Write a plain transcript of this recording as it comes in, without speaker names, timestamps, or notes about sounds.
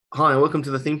Hi, and welcome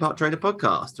to the Theme Park Trader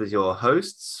podcast with your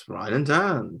hosts, Ryan and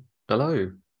Dan.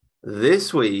 Hello.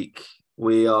 This week,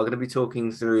 we are going to be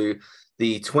talking through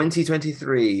the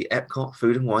 2023 EPCOT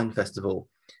Food and Wine Festival,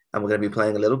 and we're going to be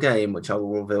playing a little game, which I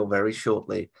will reveal very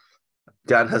shortly.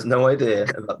 Dan has no idea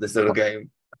about this little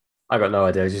game. I got no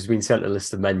idea. I've just been sent a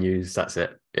list of menus. That's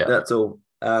it. Yeah. That's all.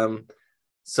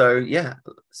 So,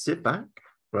 sit back,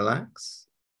 relax,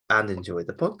 and enjoy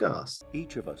the podcast.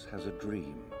 Each of us has a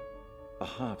dream, a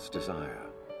heart's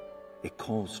desire. It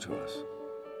calls to us.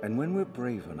 And when we're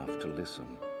brave enough to listen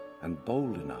and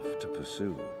bold enough to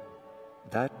pursue,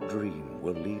 that dream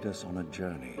will lead us on a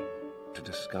journey to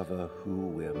discover who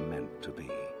we're meant to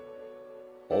be.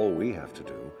 All we have to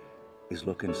do is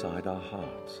look inside our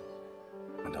hearts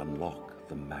and unlock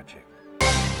the magic.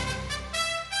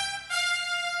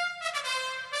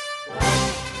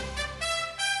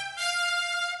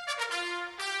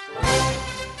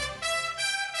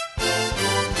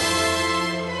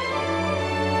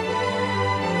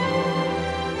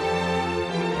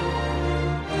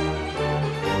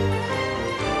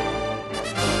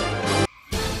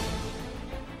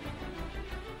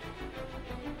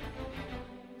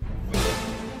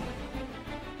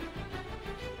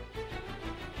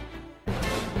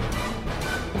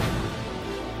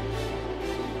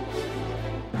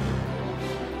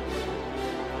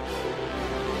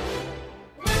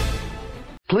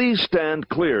 Please stand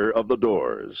clear of the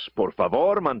doors. Por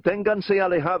favor, manténganse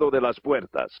alejado de las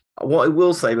puertas. What I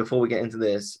will say before we get into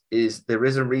this is there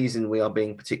is a reason we are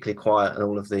being particularly quiet on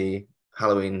all of the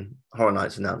Halloween Horror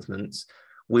Nights announcements.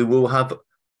 We will have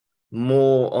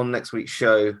more on next week's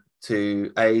show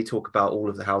to talk about all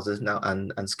of the houses now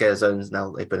and scare zones now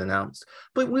that they've been announced,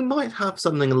 but we might have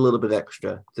something a little bit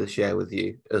extra to share with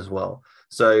you as well.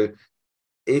 So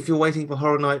if you're waiting for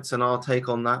Horror Nights and our take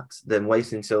on that, then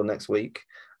wait until next week.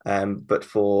 But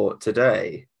for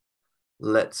today,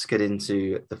 let's get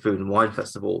into the Food and Wine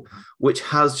Festival, which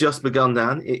has just begun,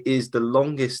 Dan. It is the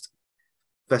longest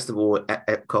festival at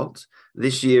EPCOT.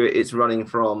 This year, it's running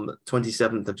from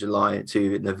 27th of July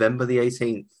to November the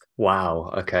 18th.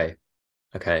 Wow. Okay.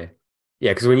 Yeah,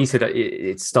 because when you said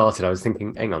it started, I was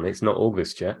thinking, hang on, it's not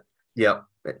August yet. Yep.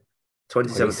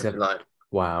 27th of July.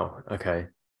 Wow. Okay.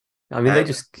 I mean, they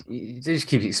just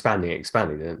keep expanding,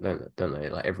 don't they?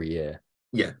 Like every year.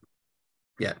 Yeah.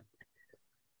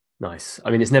 Nice.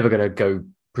 I mean, it's never going to go.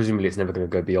 Presumably, it's never going to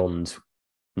go beyond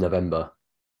November.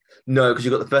 No, because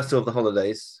you've got the Festival of the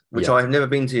Holidays, which I have never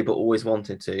been to but always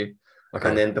wanted to. Okay.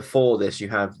 And then before this, you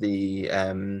have the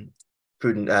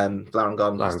Food and Flower and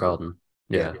Garden. Flower and Garden.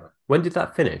 Yeah. When did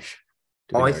that finish?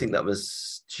 I think that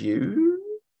was June.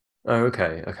 Oh,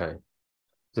 okay. So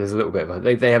there's a little bit of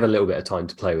they have a little bit of time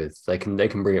to play with. They can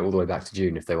bring it all the way back to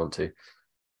June if they want to.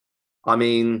 I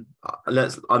mean,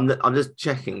 I'm just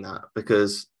checking that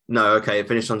because it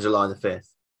finished on July the 5th.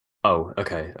 Oh,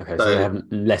 okay. So they have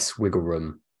less wiggle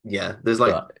room. Yeah, there's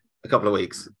a couple of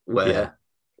weeks where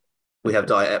we have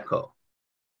Diet Epcot.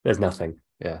 There's nothing.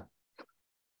 Yeah.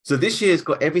 So this year's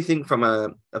got everything from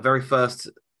a very first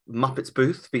Muppets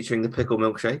booth featuring the pickle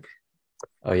milkshake.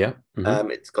 Oh yeah.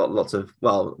 Mm-hmm. It's got lots of.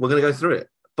 Well, we're going to go through it,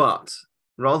 but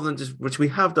rather than just which we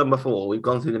have done before, we've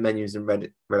gone through the menus and read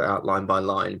it out line by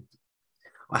line.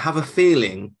 I have a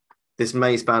feeling this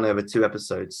may span over 2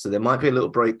 episodes, so there might be a little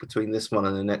break between this one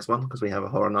and the next one because we have a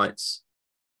Horror Nights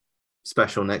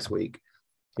special next week.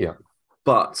 Yeah.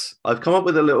 But I've come up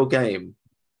with a little game,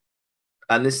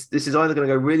 and this is either going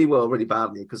to go really well or really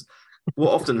badly, because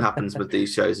what often happens with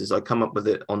these shows is I come up with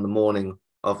it on the morning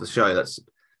of the show. That's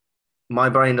my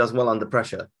brain does well under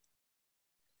pressure.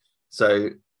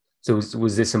 So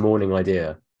was this a morning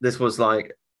idea? This was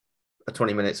like a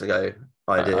 20 minutes ago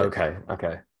idea.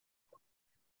 Okay.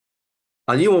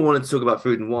 I knew I wanted to talk about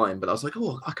food and wine, but I was like,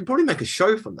 I could probably make a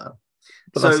show from that.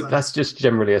 But that's just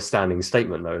generally a standing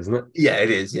statement, though, isn't it? Yeah, it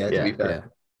is. Yeah, to be fair. Yeah.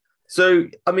 So,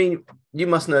 I mean, you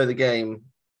must know the game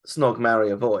Snog,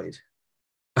 Marry, Avoid.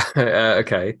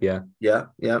 Okay, yeah. Yeah.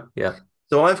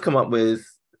 So I've come up with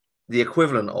the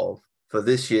equivalent of for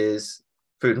this year's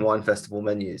Food and Wine Festival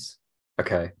menus.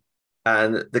 Okay.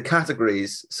 And the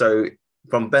categories, so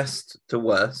from best to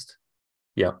worst,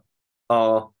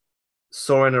 are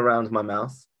soaring around my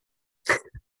mouth.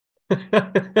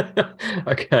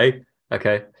 Okay.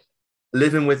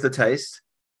 Living with the taste.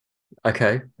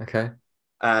 Okay.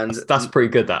 And that's pretty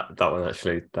good. That one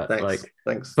actually.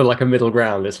 Thanks. For like a middle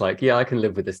ground, it's like, I can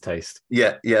live with this taste.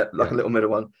 Yeah, a little middle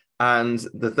one. And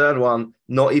the third one,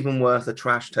 not even worth a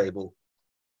trash table.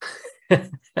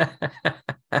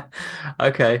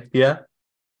 Okay, yeah.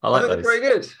 I like those. Very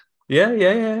good.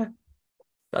 Yeah.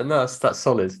 No, that's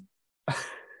solid.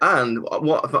 And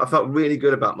what I felt really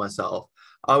good about myself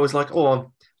I was like,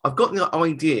 oh, I've got the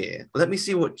idea. Let me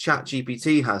see what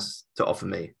ChatGPT has to offer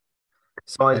me.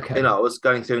 So Okay. I was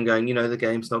going through and going, the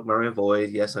game Snog, Marry, Avoid.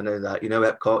 Yes, I know that.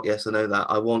 EPCOT. Yes, I know that.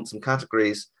 I want some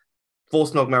categories for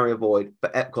Snog, Marry, Avoid,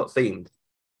 but EPCOT themed.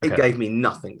 It Okay. gave me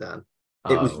nothing, Dan.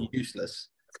 It was Oh. useless.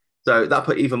 So that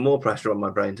put even more pressure on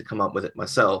my brain to come up with it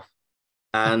myself.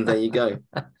 And there you go.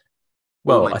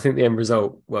 Well, I think the end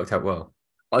result worked out well.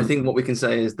 I think what we can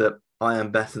say is that I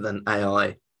am better than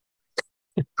AI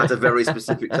at a very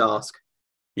specific task.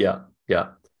 Yeah,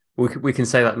 yeah. We can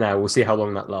say that now. We'll see how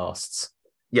long that lasts.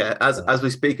 Yeah, as we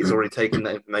speak, it's already taken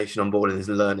that information on board and is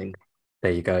learning.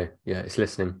 There you go. Yeah, it's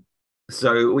listening.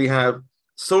 So we have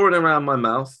soaring around my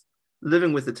mouth,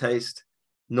 living with the taste,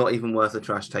 not even worth a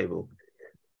trash table.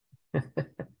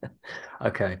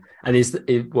 Okay. And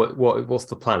what's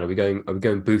the plan? Are we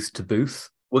going booth to booth?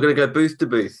 We're going to go booth to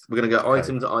booth. We're going to go Okay.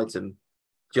 item to item.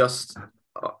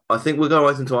 I think we'll go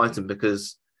item to item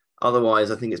because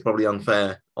otherwise I think it's probably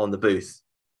unfair on the booth.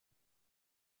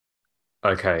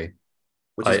 Okay.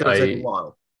 Which is going to take a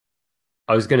while.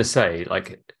 I was going to say,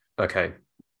 okay.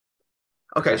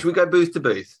 Okay, should we go booth to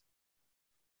booth?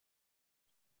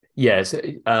 Yes.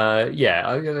 Yeah.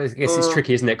 I guess it's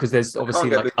tricky, isn't it? Because there's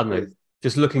obviously I don't know.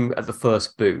 Just looking at the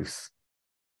first booth.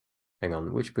 Hang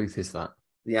on, which booth is that?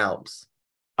 The Alps.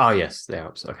 Oh yes, the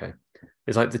Alps. Okay.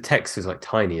 It's like the text is like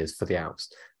tiny as for the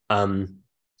Alps.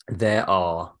 There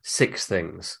are 6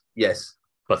 things. Yes.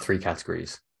 But 3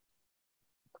 categories.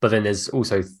 But then there's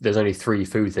only 3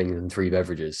 food things and 3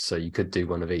 beverages, so you could do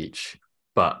one of each.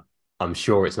 But I'm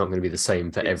sure it's not going to be the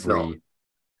same for every.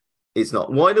 It's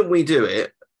not. Why don't we do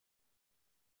it?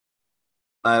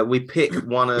 We pick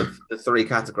one of the 3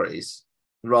 categories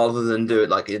rather than do it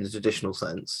like in the traditional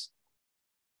sense.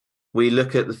 We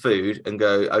look at the food and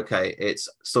go, okay, it's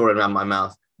soaring around my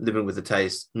mouth, living with the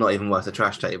taste, not even worth a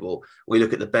trash table. We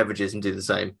look at the beverages and do the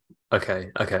same.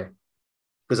 Okay.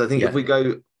 Because I think if we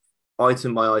go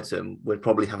item by item, we'd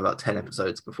probably have about 10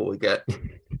 episodes before we get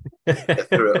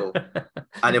through it all.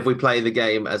 And if we play the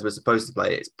game as we're supposed to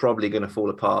play it, it's probably going to fall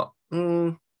apart.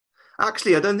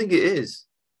 Actually, I don't think it is.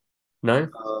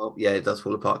 No? Yeah, it does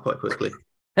fall apart quite quickly.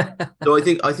 So I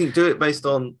think do it based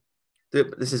on.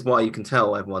 This is why you can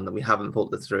tell everyone that we haven't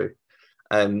thought this through.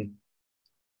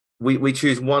 We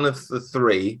choose one of the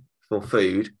 3 for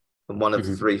food and one of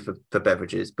the 3 for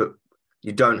beverages, but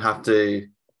you don't have to.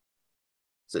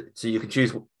 So you can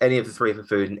choose any of the 3 for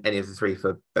food and any of the 3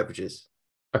 for beverages.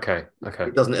 Okay.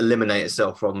 It doesn't eliminate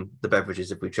itself from the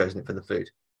beverages if we've chosen it for the food.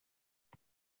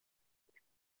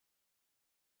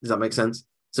 Does that make sense?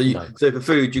 So for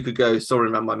food, you could go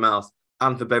soaring around my mouth,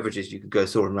 and for beverages, you could go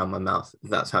soaring around my mouth. If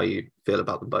that's how you feel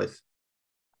about them both.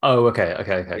 Oh, okay.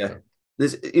 Yeah.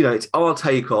 This, it's our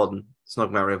take on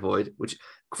Snog, Marry, Avoid, which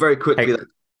very quickly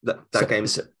that game.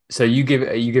 So are you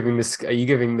giving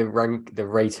the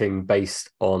rating based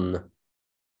on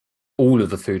all of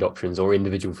the food options or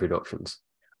individual food options?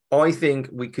 I reckon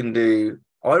we can do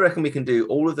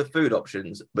all of the food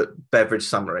options, but beverage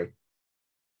summary.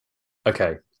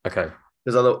 Okay.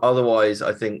 Because otherwise,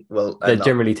 I think there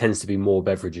generally tends to be more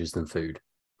beverages than food.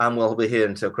 And we'll be here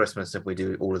until Christmas if we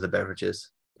do all of the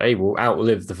beverages. Hey, we'll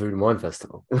outlive the Food and Wine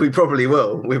Festival. We probably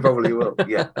will.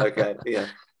 Yeah. Okay. Yeah.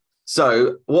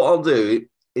 So what I'll do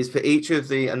is for each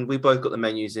of and we both got the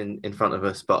menus in front of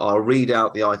us, but I'll read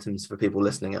out the items for people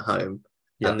listening at home,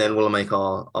 and then we'll make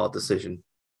our decision.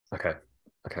 Okay.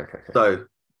 So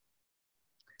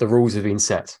the rules have been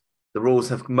set. The rules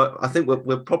have. I think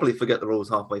we'll probably forget the rules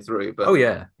halfway through. But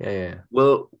yeah.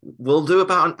 We'll do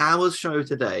about an hour's show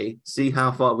today. See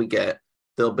how far we get.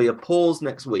 There'll be a pause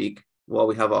next week while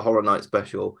we have our Horror Night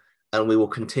special, and we will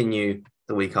continue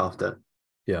the week after.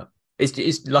 Yeah,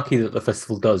 it's lucky that the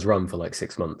festival does run for like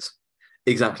 6 months.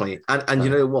 Exactly, and you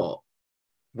know what?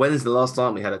 When's the last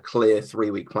time we had a clear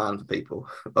 3-week plan for people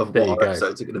of what our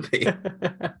episodes are going to be?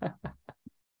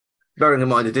 Bearing in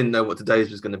mind, I didn't know what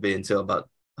today's was going to be until about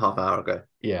half an hour ago.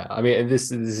 Yeah, I mean,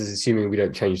 this is assuming we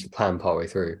don't change the plan partway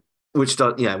through, which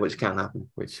can happen,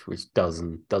 which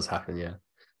does happen. Yeah.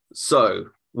 So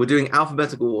we're doing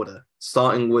alphabetical order,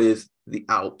 starting with the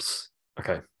Alps.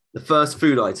 Okay. The first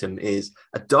food item is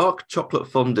a dark chocolate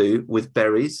fondue with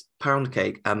berries, pound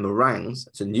cake, and meringues.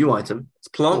 It's a new item. It's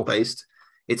plant-based.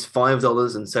 It's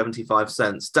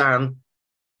 $5.75. Dan,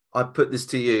 I put this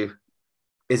to you.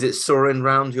 Is it soaring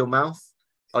round your mouth?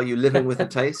 Are you living with the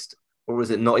taste? Or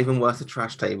is it not even worth a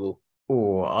trash table?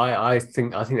 Oh, I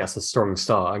think that's a strong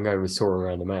start. I'm going with soaring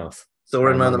around the mouth.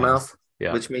 Soaring around the mouth?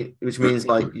 Yeah. Which means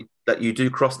like that you do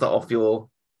cross that off your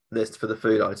list for the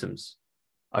food items.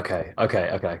 Okay.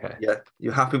 Yeah,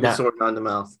 you're happy with soaring around the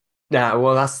mouth?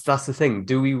 Well, that's the thing.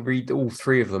 Do we read all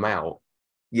 3 of them out?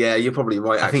 Yeah, you're probably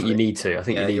right. I think you actually. need to. I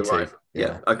think Yeah, you need you're to. right.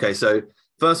 Yeah. Okay. So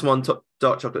first one,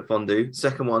 dark chocolate fondue.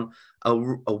 Second one, a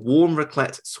warm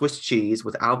raclette Swiss cheese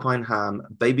with alpine ham,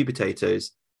 baby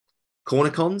potatoes,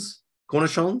 cornichons,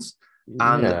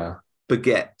 and Yeah.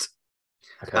 baguette.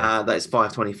 Okay. That is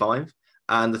 $5.25.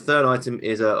 And the third item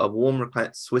is a warm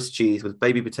raclette Swiss cheese with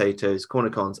baby potatoes,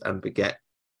 cornichons, and baguette.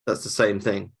 That's the same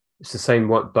thing, It's the same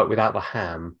one, but without the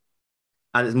ham.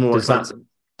 and it's more Does that expensive.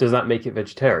 does that make it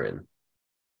vegetarian?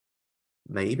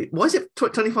 Maybe. Why is it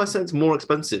 25 cents more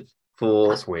expensive for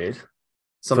That's weird.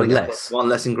 something For that has less. one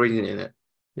less ingredient in it?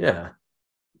 Yeah.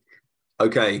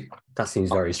 Okay. That seems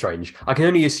very strange. I can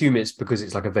only assume it's because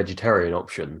it's like a vegetarian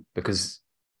option because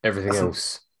everything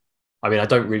else. I mean, I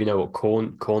don't really know what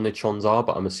cornichons are,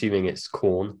 but I'm assuming it's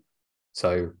corn.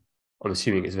 So I'm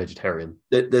assuming it's vegetarian.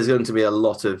 There's going to be a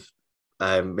lot of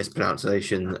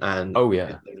mispronunciation and Oh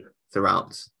yeah.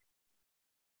 throughout.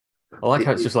 I like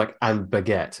how it's just like and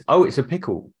baguette. Oh, it's a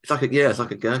pickle. It's like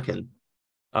a gherkin.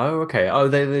 Oh, okay. Oh,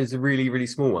 there's really, really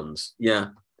small ones. Yeah.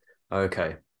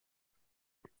 Okay.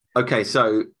 Okay,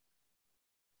 so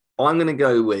I'm going to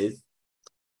go with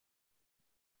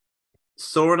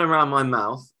soaring around my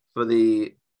mouth for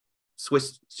the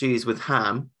Swiss cheese with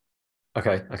ham,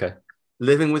 Okay. Okay.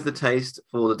 living with the taste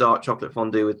for the dark chocolate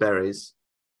fondue with berries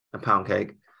and pound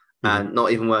cake, and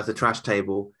not even worth the trash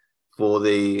table for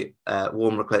the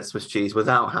warm raclette Swiss cheese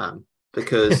without ham,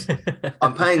 because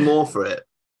I'm paying more for it.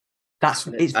 It's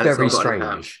and it's very not got any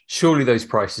ham. strange. Surely those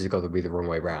prices have got to be the wrong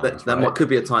way round. That could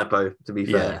be a typo, to be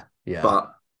fair. Yeah.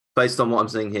 But based on what I'm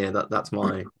seeing here, that's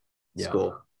my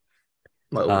score.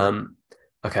 My order.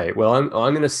 Okay. Well, I'm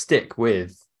going to stick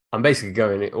with. I'm basically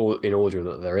going in order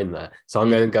that they're in there. So I'm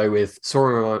going to go with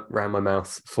soaring around my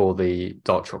mouth for the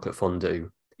dark chocolate fondue.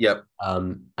 Yep.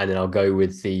 And then I'll go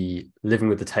with the living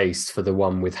with the taste for the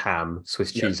one with ham,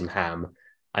 Swiss cheese and ham.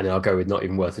 And then I'll go with not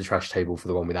even worth the trash table for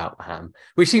the one without the ham,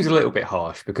 which seems a little bit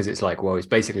harsh because it's like, well, it's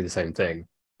basically the same thing.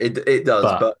 It does,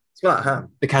 but it's without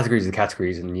ham. The categories are the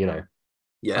categories, and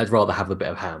I'd rather have a bit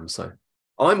of ham. So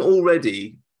I'm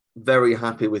already very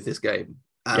happy with this game.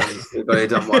 And we've only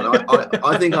done one.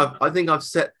 I think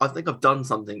I've done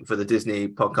something for the Disney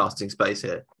podcasting space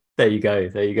here. There you go.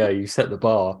 You set the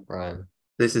bar, Ryan.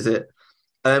 This is it.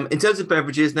 In terms of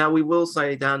beverages, now we will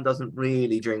say Dan doesn't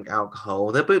really drink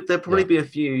alcohol. There'll probably be a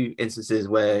few instances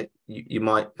where you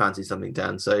might fancy something,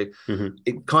 Dan. So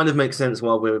it kind of makes sense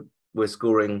while we're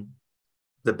scoring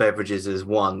the beverages as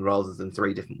one rather than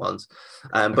three different ones.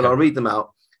 But I'll read them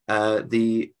out.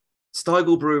 The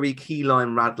Steigl Brewery Key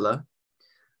Lime Radler,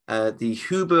 the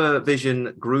Huber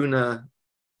Vision Gruner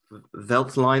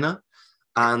Veltliner,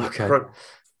 and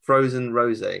Frozen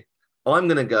Rosé. I'm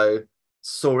going to go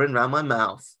soaring around my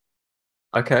mouth.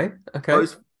 Okay.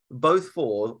 Both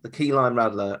for the Key Lime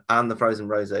Radler and the Frozen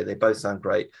Rosé. They both sound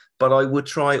great, but I would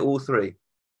try all three.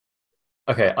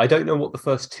 Okay, I don't know what the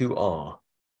first two are.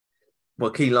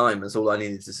 Well, Key Lime is all I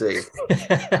needed to see.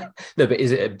 No, but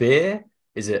is it a beer?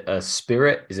 Is it a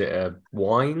spirit? Is it a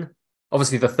wine?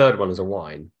 Obviously, the third one is a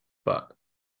wine, but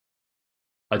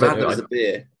I don't know. Radler's a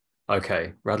beer.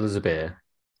 Okay, Radler's a beer,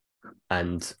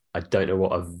 and I don't know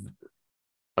what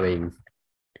I mean.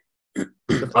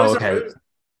 Okay.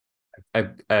 A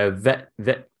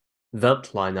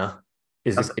Veltliner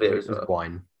is a beer as well.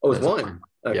 Wine. Oh, it's wine.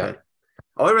 Okay. Yeah.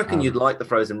 I reckon you'd like the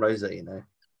Frozen Rosé.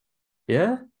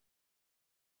 Yeah.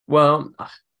 Well,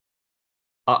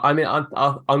 I mean, I'm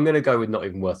going to go with not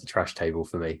even worth the trash table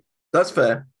for me. That's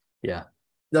fair. Yeah.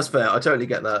 That's fair. I totally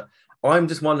get that. I'm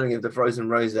just wondering if the Frozen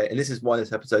Rosé, and this is why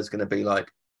this episode is going to be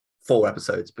like 4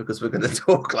 episodes, because we're going to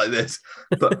talk like this.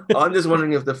 But I'm just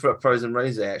wondering if the Frozen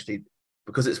Rosé actually,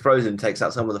 because it's frozen, takes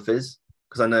out some of the fizz.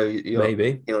 Because I know you're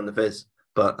on the fizz,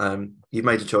 but you've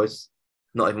made a choice.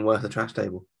 Not even worth the trash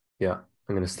table. Yeah,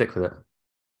 I'm going to stick with it.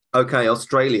 Okay,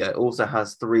 Australia also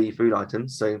has 3 food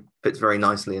items, so fits very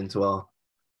nicely into our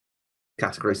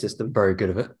category system. Very good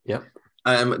of it. Yeah.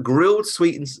 Grilled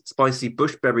sweet and spicy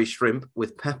bushberry shrimp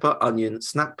with pepper, onion,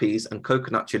 snap peas, and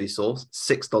coconut chili sauce,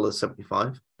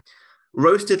 $6.75.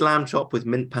 Roasted lamb chop with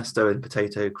mint pesto and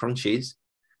potato crunchies,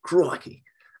 crikey,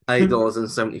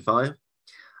 $8.75.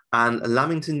 And a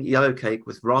Lamington yellow cake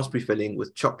with raspberry filling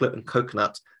with chocolate and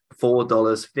coconut,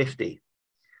 $4.50.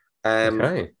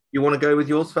 Okay. You want to go with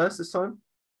yours first this time?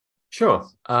 Sure.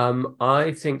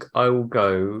 I think I will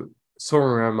go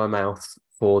soaring around my mouth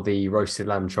for the roasted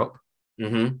lamb chop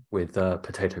with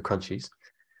potato crunchies.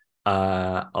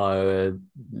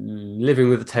 Living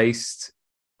with the taste,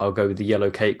 I'll go with the yellow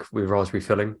cake with raspberry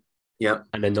filling. Yeah.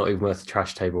 And then not even worth the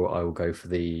trash table, I will go for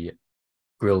the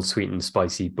grilled sweet and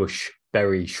spicy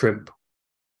bushberry shrimp.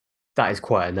 That is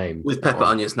quite a name. With pepper,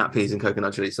 onion, snap peas, and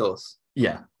coconut chili sauce.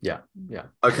 Yeah.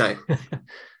 Okay,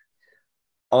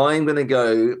 I'm gonna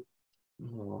go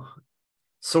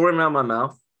soaring around my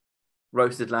mouth,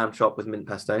 roasted lamb chop with mint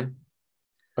pesto.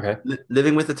 Okay.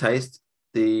 Living with the taste,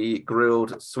 the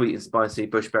grilled sweet and spicy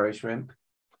bushberry shrimp.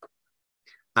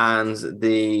 And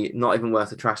the not even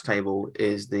worth the trash table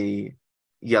is the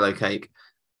yellow cake.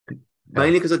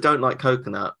 Mainly because I don't like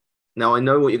coconut. Now I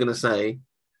know what you're going to say.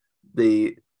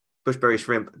 The bushberry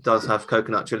shrimp does have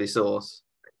coconut chili sauce,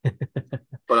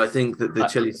 but I think that the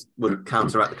chili would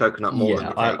counteract the coconut more than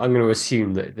the cake. I'm going to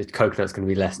assume that the coconut's going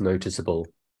to be less noticeable.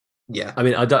 Yeah, I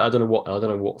mean, I don't know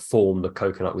what form the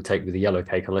coconut would take with the yellow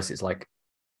cake, unless it's like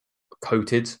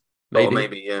coated,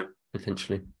 maybe yeah,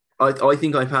 potentially. I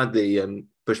think I've had the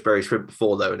bushberry shrimp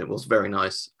before though, and it was very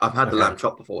nice. I've had the lamb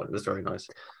chop before, and it was very nice.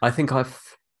 I think I've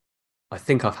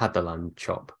had the lamb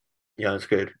chop. Yeah, it's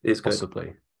good. It's good.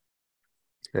 Possibly.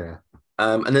 Yeah.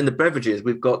 And then the beverages,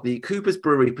 we've got the Cooper's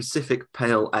Brewery Pacific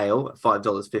Pale Ale at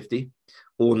 $5.50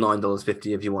 or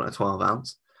 $9.50 if you want a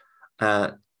 12-ounce.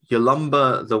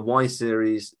 Yolumba, the Y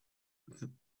Series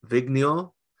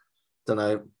Vignor. Don't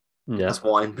know. Yeah. That's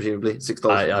wine, presumably.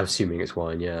 $6. I'm assuming it's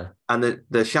wine, yeah. And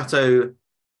the Chateau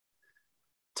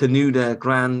Tenuta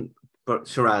Grand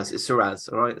Shiraz. It's Shiraz,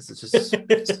 all right? It's just it's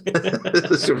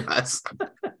Shiraz.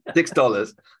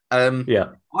 $6. Yeah.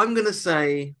 I'm going to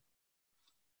say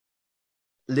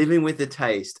living with the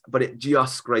taste, but it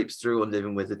just scrapes through on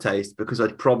living with the taste because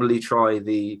I'd probably try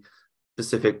the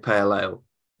Pacific Pale Ale.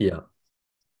 Yeah.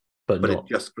 But it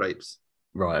just scrapes.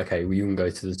 Right, okay. Well, you can go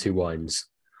to the two wines.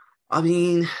 I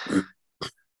mean,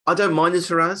 I don't mind the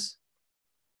Shiraz.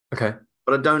 Okay.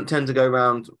 But I don't tend to go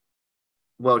around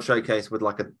World Showcase with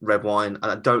like a red wine,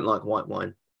 and I don't like white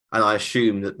wine. And I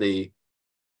assume that the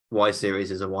Y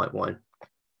Series is a white wine.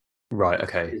 Right,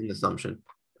 okay. It's an assumption.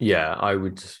 Yeah, I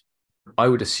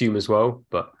would assume as well,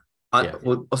 but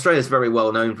well, Australia's very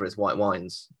well known for its white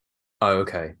wines. Oh,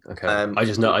 okay. I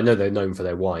know they're known for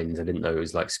their wines. I didn't know it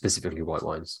was like specifically white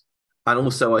wines. And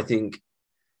also, I think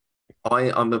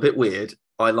I'm a bit weird.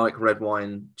 I like red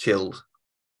wine chilled.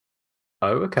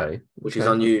 Oh, okay. Which is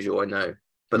unusual, I know,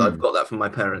 but I've got that from my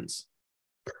parents.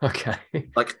 Okay.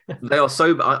 Like they are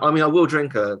so. I mean, I will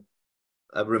drink a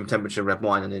room temperature red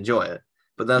wine and enjoy it,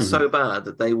 but they're so bad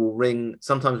that they will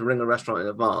sometimes ring a restaurant in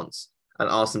advance and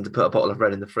ask them to put a bottle of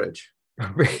red in the fridge.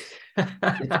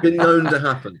 It's been known to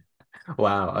happen.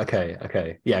 Wow. Okay.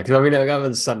 Yeah, because I mean,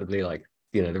 understandably, like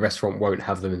the restaurant won't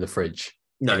have them in the fridge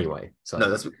anyway. So no,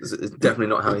 that's definitely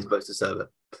not how he's supposed to serve it.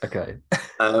 Okay.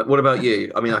 What about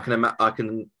you? I mean, I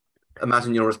can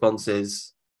imagine your response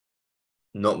is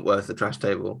not worth the trash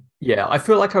table. Yeah, I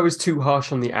feel like I was too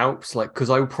harsh on the Alps, like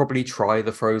because I would probably try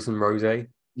the frozen rosé.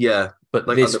 Yeah, but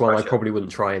like this one I probably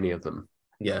wouldn't try any of them.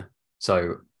 Yeah.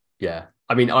 So yeah,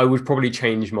 I mean, I would probably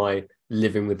change my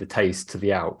living with the taste to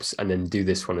the Alps and then do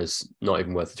this one as not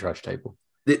even worth the trash table.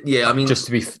 Yeah, I mean, just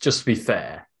to be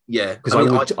fair. Yeah,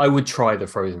 because I would try the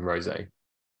frozen rosé.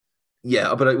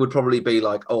 Yeah, but it would probably be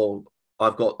like, oh,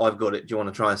 I've got it. Do you want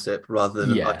to try a sip? Rather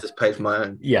than I've just paid for my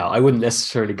own. Yeah, I wouldn't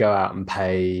necessarily go out and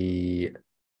pay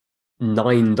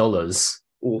 $9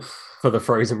 for the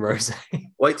frozen rosé.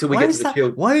 Wait till we get to the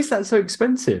chilled. Why is that so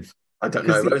expensive? I don't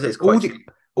know. Rosé's quite cheap.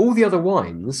 All the other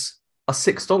wines are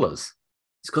 $6.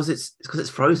 It's because it's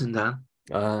frozen, Dan.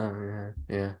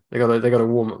 Yeah. They got to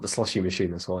warm up the slushy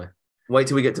machine. That's why. Wait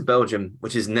till we get to Belgium,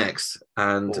 which is next,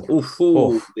 and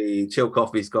the chill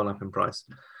coffee's gone up in price.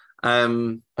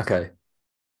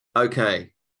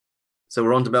 Okay. So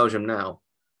we're on to Belgium now.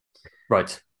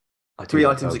 Right. 3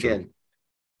 items again.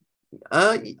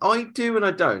 I do and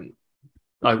I don't.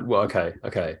 Okay.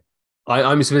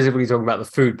 I'm specifically talking about the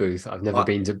food booth. I've never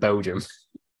been to Belgium.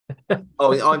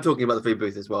 I'm talking about the food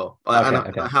booth as well. I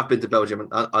have been to Belgium, and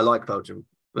I like Belgium.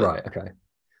 Right. Okay.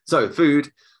 So food,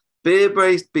 beer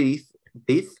braised beef.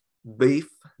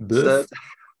 Served.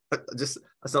 I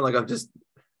sound like I've just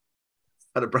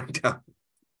had a breakdown.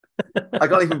 I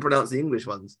can't even pronounce the English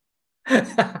ones.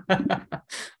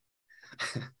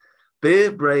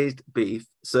 Beer braised beef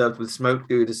served with smoked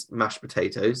Gouda mashed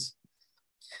potatoes,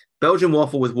 Belgian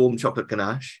waffle with warm chocolate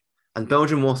ganache, and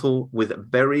Belgian waffle with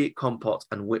berry compote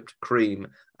and whipped cream.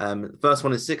 The first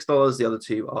one is $6. The other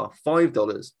two are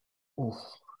 $5.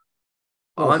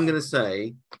 I'm going to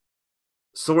say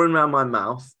soaring around my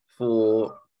mouth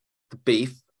for the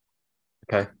beef.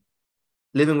 Okay.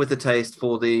 Living with the taste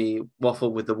for the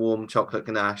waffle with the warm chocolate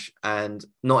ganache, and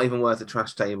not even worth the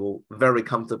trash table very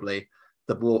comfortably.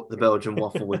 The Belgian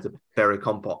waffle with the berry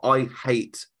compote. I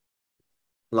hate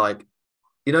like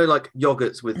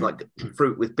yogurts with like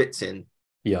fruit with bits in.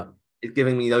 Yeah. It's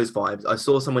giving me those vibes. I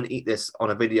saw someone eat this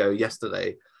on a video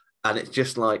yesterday, and it's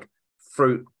just like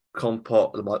fruit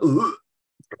compote. I'm like, ugh.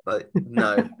 Like,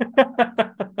 no.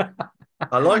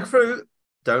 I like fruit.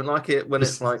 Don't like it when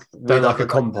it's like don't like other, a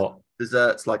compote.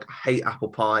 Desserts. Like, I hate apple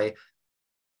pie.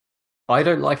 I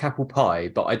don't like apple pie,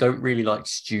 but I don't really like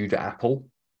stewed apple.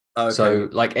 Okay. So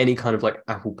like any kind of like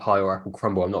apple pie or apple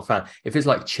crumble, I'm not a fan. If it's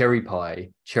like cherry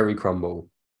pie, cherry crumble,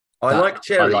 I like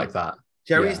cherry. I like that.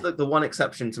 Cherry's like the one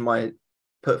exception to my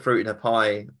put fruit in a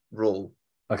pie rule.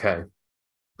 Okay.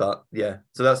 But yeah,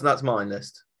 so that's my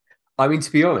list. I mean,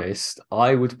 to be honest,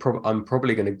 I'm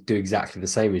probably going to do exactly the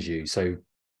same as you. So,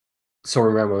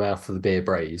 soaring around my mouth for the beer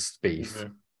braised beef,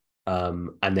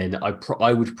 and then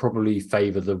I would probably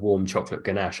favour the warm chocolate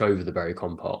ganache over the berry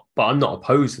compote. But I'm not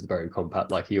opposed to the berry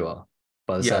compote like you are,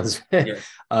 by the sounds of it.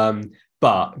 Yeah.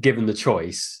 But given the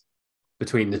choice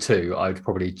between the two, I'd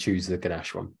probably choose the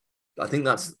ganache one. I think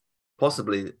that's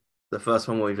possibly the first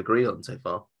one we've agreed on so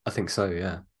far. I think so,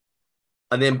 yeah.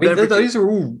 And then those are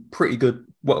all pretty good,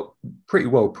 pretty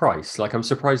well priced. Like, I'm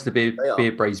surprised the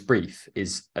beer braised beef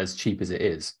is as cheap as it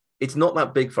is. It's not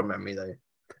that big from memory though.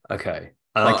 Okay.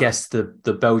 And I guess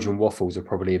the Belgian waffles are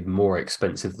probably more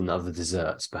expensive than other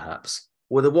desserts, perhaps.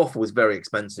 Well, the waffle is very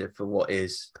expensive for what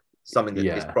is something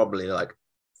that is probably like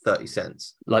 30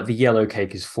 cents. Like the yellow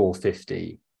cake is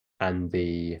 $4.50, and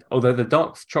although the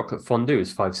dark chocolate fondue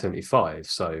is $5.75.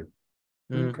 So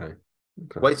okay.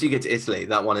 Wait till you get to Italy.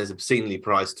 That one is obscenely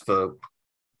priced for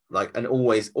like, and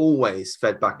always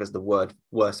fed back as the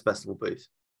worst festival booth.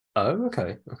 Oh,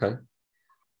 okay.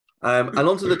 And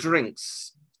onto the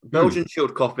drinks. Belgian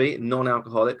chilled coffee,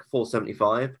 non-alcoholic,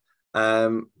 $4.75.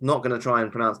 Not going to try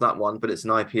and pronounce that one, but it's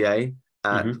an IPA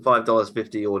at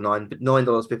 $5.50 or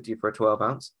 $9.50 for a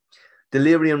 12-ounce.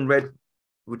 Delirium Red,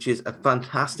 which is a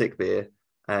fantastic beer,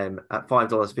 at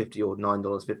 $5.50 or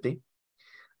 $9.50.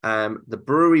 The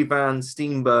Brewery Van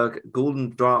Steenberg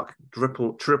Golden Dark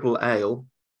Triple Ale,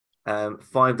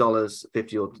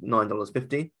 $5.50 or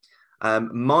 $9.50.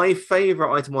 My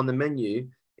favorite item on the menu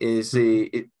is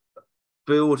the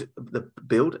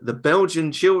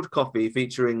Belgian chilled coffee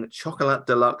featuring Chocolat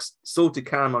Deluxe salted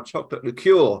caramel chocolate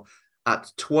liqueur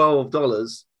at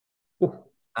 $12.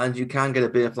 And you can get a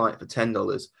beer flight for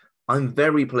 $10. I'm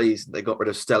very pleased that they got rid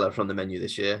of Stella from the menu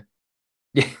this year.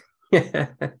 Yeah.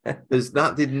 Because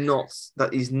that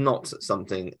is not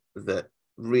something that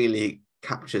really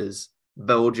captures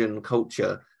Belgian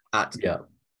culture at,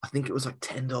 I think it was like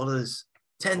 $10.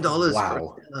 $10.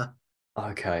 Wow.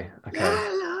 Okay.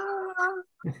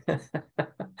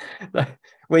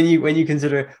 When you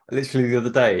consider, literally the other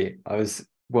day, I was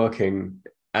working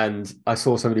and I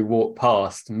saw somebody walk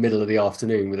past middle of the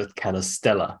afternoon with a can of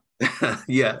Stella.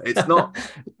 Yeah, it's not.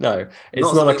 No,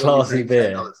 it's not a classy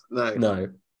beer. No.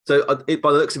 So by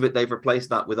the looks of it, they've replaced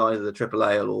that with either the triple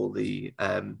ale or the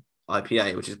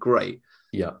IPA, which is great.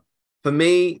 Yeah. For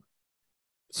me,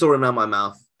 soaring around my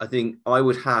mouth, I think I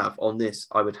would have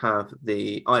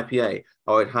the IPA.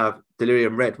 I would have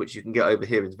Delirium Red, which you can get over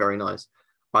here. It's very nice.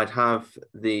 I'd have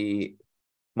one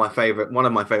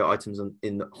of my favorite items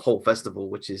in the whole festival,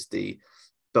 which is the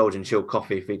Belgian chilled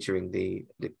coffee featuring the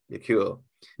liqueur.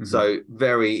 So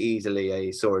very easily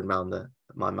a soaring around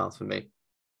my mouth for me.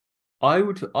 I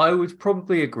would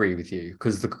probably agree with you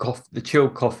because the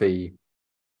chilled coffee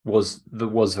was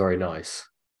very nice.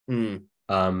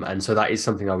 And so that is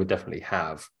something I would definitely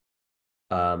have.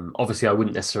 Obviously, I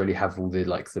wouldn't necessarily have all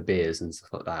the beers and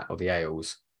stuff like that or the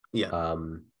ales. Yeah.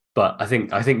 But I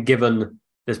think given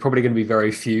there's probably going to be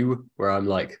very few where I'm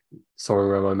like soaring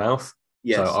around my mouth.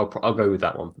 Yes. So I'll go with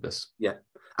that one for this. Yeah.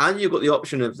 And you've got the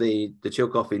option of the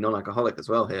chilled coffee non-alcoholic as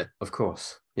well here. Of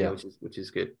course. Yeah. Which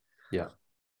is good. Yeah.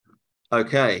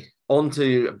 Okay. On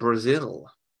to Brazil.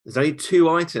 There's only 2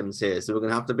 items here, so we're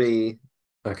going to have to be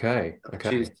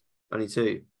choose only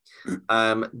 2.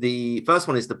 The first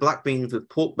one is the black beans with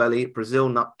pork belly, Brazil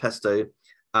nut pesto,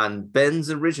 and Ben's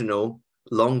original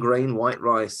long grain white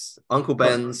rice. Uncle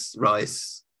Ben's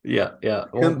rice. Yeah.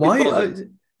 Well, why?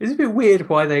 It's a bit weird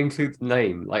why they include the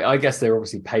name. Like, I guess they're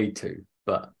obviously paid to,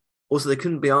 but also they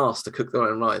couldn't be asked to cook their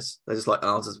own rice. They're just like,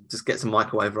 I'll just get some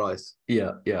microwave rice.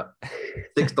 Yeah.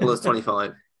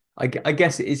 $6.25. I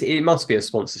guess it must be a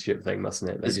sponsorship thing, mustn't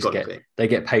it? They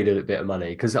get paid a bit of money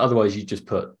because otherwise you just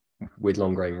put with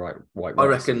long grain white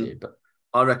rice.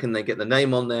 I reckon they get the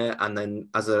name on there, and then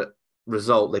as a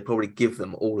result, they probably give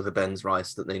them all of the Ben's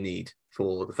rice that they need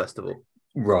for the festival.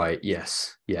 Right.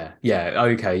 Yes. Yeah.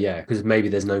 Okay. Yeah. Because maybe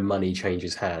there's no money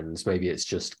changes hands. Maybe it's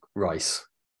just rice.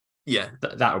 Yeah.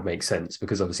 That would make sense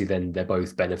because obviously then they're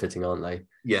both benefiting, aren't they?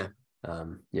 Yeah.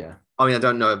 Yeah. I mean, I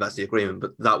don't know if that's the agreement,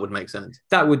 but that would make sense.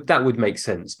 That would make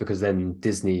sense because then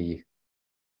Disney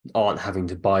aren't having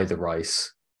to buy the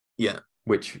rice. Yeah.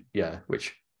 Which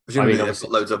Presumably they've obviously,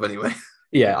 got loads of anyway.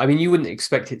 yeah. I mean, you wouldn't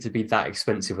expect it to be that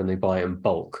expensive when they buy it in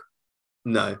bulk,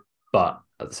 No. but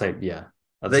at the same, yeah.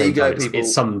 At the There you same go, time, people.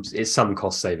 it's some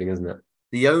cost saving, isn't it?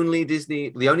 The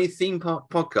only theme park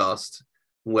podcast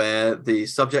where the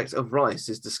subject of rice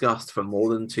is discussed for more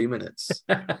than 2 minutes.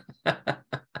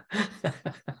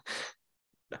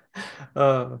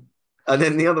 And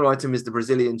then the other item is the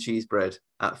Brazilian cheese bread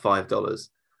at $5.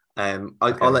 Okay.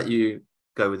 I'll let you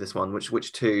go with this one.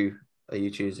 Which two are you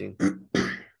choosing?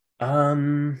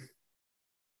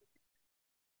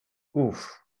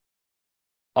 Oof.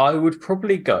 I would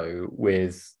probably go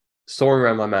with soaring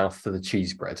around my mouth for the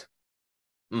cheese bread,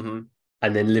 Mm-hmm.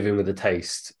 and then living with the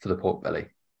taste for the pork belly.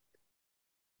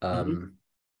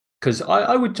 Because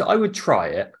I would try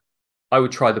it. I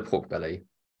would try the pork belly.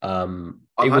 It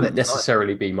wouldn't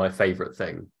necessarily be my favorite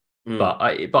thing, but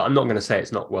I'm not going to say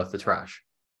it's not worth the trash.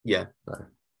 Yeah. So,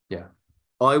 yeah.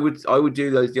 I would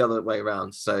do those the other way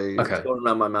around. So Okay. going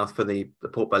around my mouth for the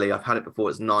pork belly. I've had it before.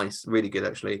 It's nice, really good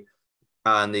actually.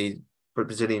 And the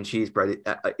Brazilian cheese bread,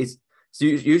 it's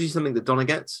usually something that Donna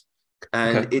gets,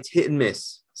 and it's hit and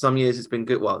miss. Some years it's been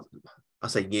good. Well, I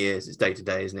say years. It's day to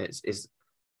day, isn't it?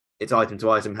 It's item to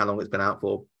item how long it's been out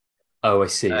for. Oh, I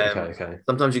see. Okay.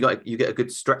 Sometimes you get a good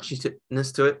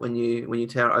stretchiness to it when you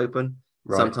tear it open.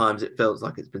 Right. Sometimes it feels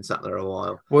like it's been sat there a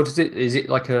while. What is it? Is it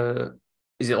like a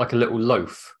little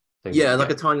loaf thing? Yeah, like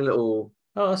a tiny little.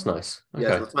 Oh, that's nice. Okay.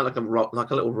 Yeah, it's like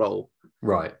a little roll.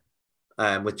 Right.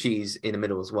 With cheese in the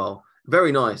middle as well.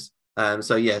 Very nice.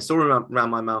 So yeah, soaring around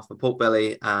my mouth for pork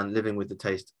belly and living with the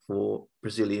taste for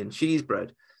Brazilian cheese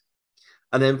bread.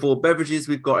 And then for beverages,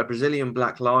 we've got a Brazilian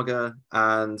black lager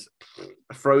and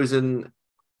a frozen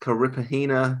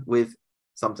Caripahina with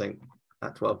something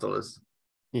at $12.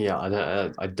 Yeah,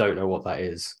 I don't know what that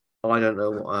is. I don't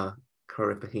know what a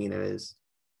Caripahina is.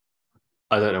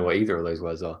 I don't know what either of those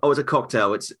words are. Oh, it's a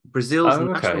cocktail. It's Brazil's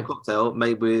national cocktail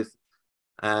made with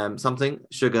something,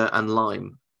 sugar and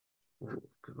lime.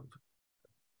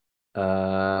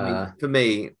 I mean, for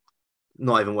me,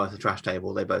 not even worth a trash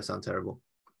table. They both sound terrible.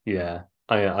 Yeah,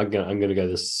 I'm gonna go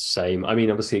the same. I mean,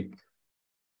 obviously,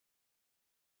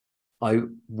 I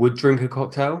would drink a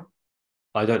cocktail.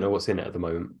 I don't know what's in it at the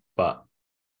moment, but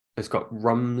it's got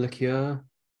rum liqueur.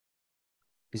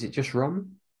 Is it just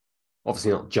rum?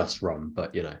 Obviously not just rum,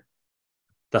 but you know,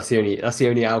 that's the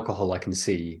only alcohol I can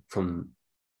see from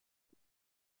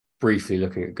briefly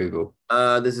looking at Google.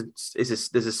 There's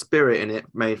a spirit in it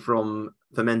made from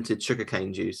fermented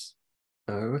sugarcane juice.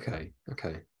 Oh, okay.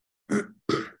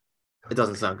 It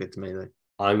doesn't sound good to me though.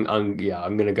 I'm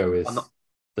gonna go with I'm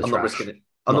not risking it.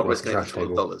 I'm not risking it for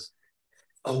 $12.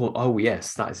 Oh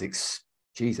yes, that is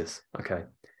Jesus. Okay.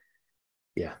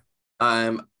 Yeah.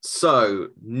 So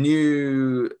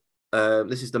new.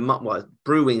 This is the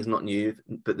brewing's not new,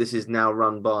 but this is now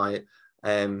run by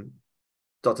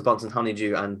Dr. Bunsen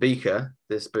Honeydew and Beaker.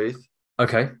 This booth.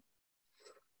 Okay.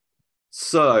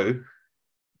 So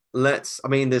there's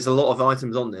a lot of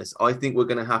items on this. I think we're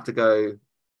going to have to go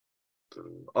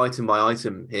item by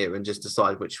item here and just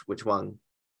decide which one.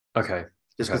 Okay.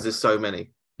 Just because there's so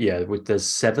many. Yeah, there's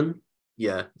 7.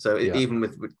 Yeah. So even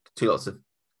with 2 lots of.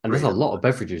 And there's a lot of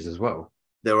beverages as well.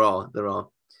 There are.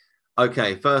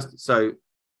 Okay, first, so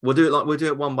we'll do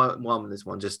it one by one with this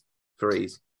one, just for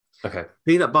ease. Okay.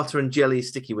 Peanut butter and jelly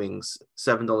sticky wings,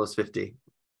 $7.50.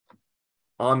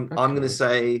 I'm gonna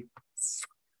say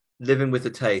living with the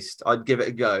taste. I'd give it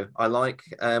a go. I like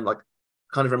kind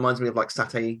of reminds me of like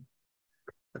satay,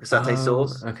 like a satay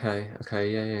sauce. Okay.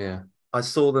 Yeah. I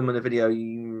saw them in a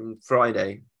video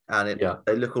Friday, and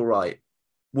they look all right.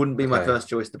 Wouldn't be my first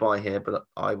choice to buy here, but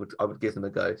I would give them a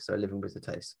go. So living with the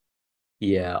taste.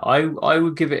 Yeah, I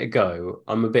would give it a go.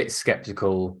 I'm a bit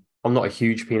skeptical. I'm not a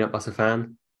huge peanut butter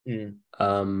fan.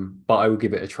 But I would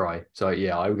give it a try. So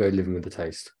yeah, I would go living with the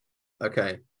taste.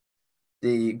 Okay.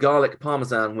 The garlic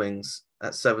parmesan wings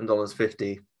at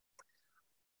 $7.50.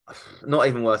 Not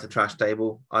even worth a trash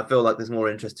table. I feel like there's more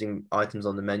interesting items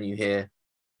on the menu here.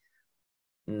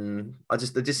 It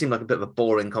just seemed like a bit of a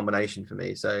boring combination for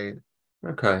me. So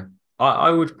okay. I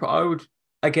would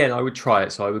try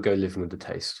it, so I would go living with the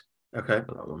taste. Okay.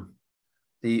 For that one.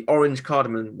 The orange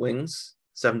cardamom wings,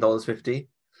 $7.50.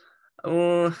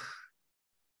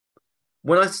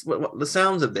 The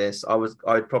sounds of this,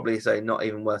 I'd probably say not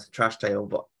even worth a trash table,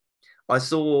 but I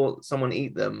saw someone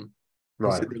eat them.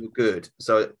 Right. Said they were good.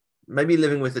 So maybe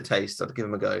living with the taste, I'd give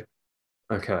them a go.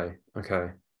 Okay.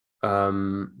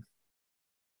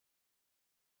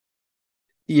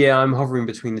 Yeah, I'm hovering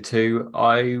between the two.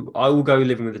 I will go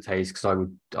living with the taste because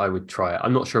I would try it.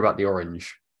 I'm not sure about the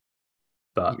orange,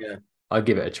 but I'd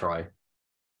give it a try.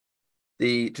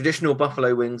 The traditional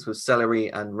buffalo wings with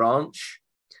celery and ranch.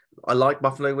 I like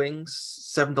buffalo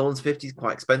wings. $7.50 is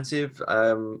quite expensive.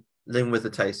 Living with the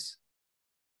taste.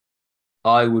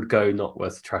 I would go not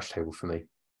worth the trash table for me.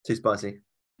 Too spicy.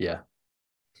 Yeah.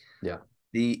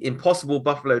 The Impossible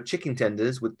Buffalo Chicken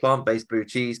Tenders with plant-based blue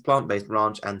cheese, plant-based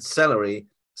ranch, and celery,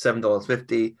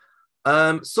 $7.50.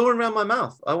 Soaring around my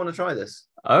mouth. I want to try this.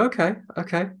 Okay.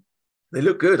 They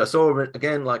look good. I saw them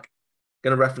again, like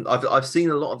going to reference. I've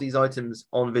seen a lot of these items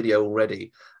on video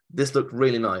already. This looked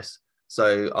really nice,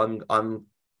 so I'm going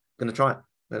to try it. I'm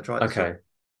going to try it. Okay.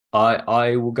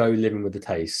 I will go living with the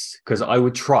taste because I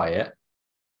would try it,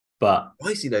 but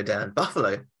Spicy though, Dan.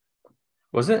 Buffalo.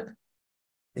 was it?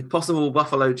 Impossible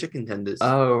Buffalo Chicken Tenders.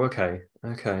 Oh, okay.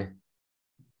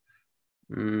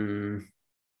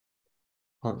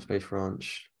 Plant-based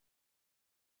ranch.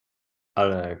 I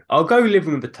don't know. I'll go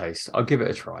living with the taste. I'll give it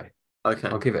a try. Okay.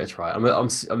 I'll give it a try.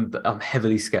 I'm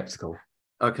heavily skeptical.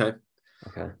 Okay.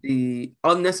 Okay. The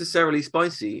unnecessarily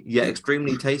spicy yet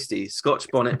extremely tasty Scotch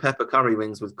bonnet pepper curry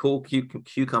wings with cool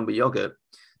cucumber yogurt,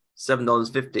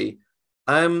 $7.50.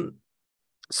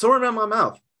 Soaring around my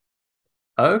mouth.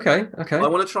 Okay. I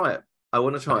want to try it.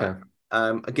 Okay.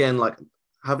 Again, like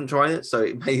haven't tried it, so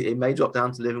it may drop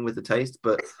down to living with the taste.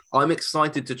 But I'm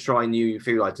excited to try new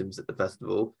food items at the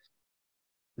festival.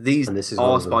 These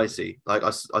are spicy. Like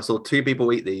I saw two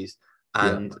people eat these,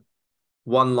 and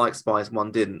one liked spice,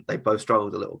 one didn't. They both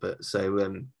struggled a little bit. So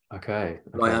okay.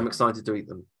 I am excited to eat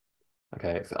them.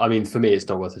 Okay. I mean, for me, it's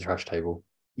not worth the trash table.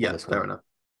 Yeah, fair enough.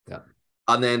 Yeah.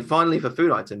 And then finally for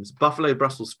food items, buffalo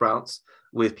Brussels sprouts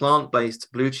with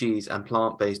plant-based blue cheese and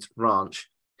plant-based ranch,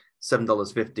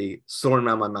 $7.50, soaring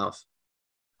around my mouth.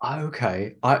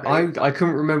 Okay. I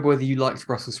couldn't remember whether you liked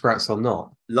Brussels sprouts or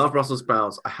not. Love Brussels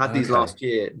sprouts. I had these last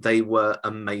year. They were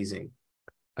amazing.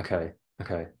 Okay.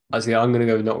 Actually, I'm going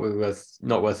to go not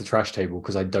worth the trash table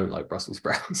because I don't like Brussels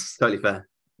sprouts. Totally fair.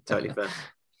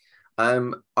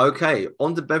 Okay,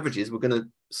 on to beverages. We're going to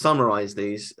summarize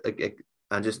these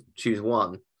and just choose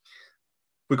one.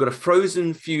 We've got a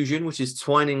frozen fusion, which is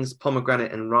Twinings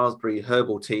pomegranate and raspberry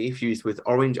herbal tea fused with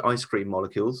orange ice cream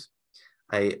molecules.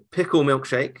 A pickle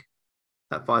milkshake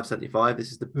at $5.75.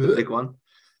 This is the big one.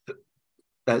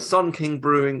 Sun King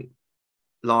Brewing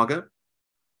Lager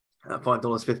at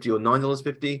 $5.50 or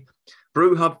 $9.50.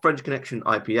 Brew Hub French Connection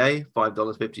IPA,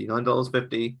 $5.50,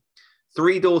 $9.50.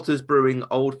 Three Daughters Brewing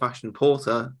Old Fashioned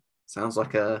Porter. Sounds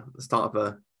like the start of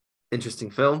an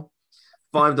interesting film.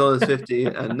 $5.50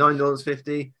 and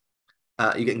 $9.50.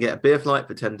 You can get a beer flight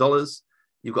for $10.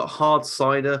 You've got hard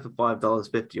cider for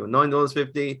 $5.50 or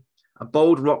 $9.50. A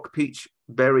Bold Rock Peach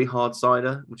Berry Hard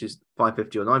Cider, which is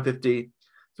 $5.50 or $9.50.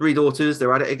 Three Daughters,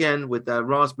 they're at it again with their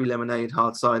Raspberry Lemonade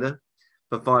Hard Cider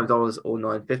for $5 or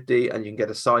 $9.50, and you can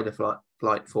get a cider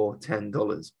flight for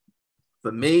 $10.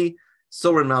 For me,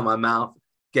 soaring around my mouth,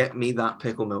 get me that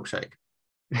pickle milkshake.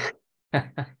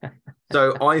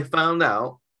 So I found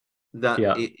out that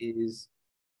it is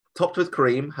topped with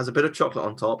cream, has a bit of chocolate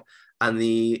on top, and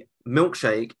the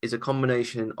milkshake is a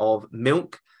combination of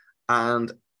milk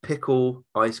and pickle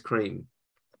ice cream.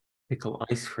 Pickle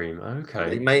ice cream.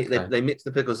 Okay. They mix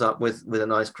the pickles up with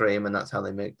an ice cream, and that's how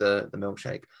they make the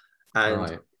milkshake.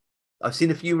 And I've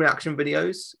seen a few reaction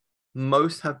videos.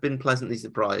 Most have been pleasantly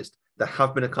surprised. There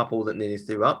have been a couple that nearly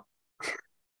threw up,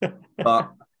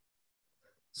 but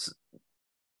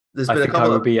there's been a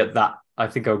couple. I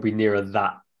think I would be nearer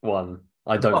that one.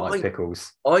 I don't like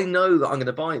pickles. I know that I'm going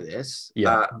to buy this.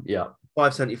 Yeah.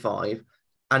 $5.75,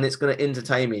 and it's going to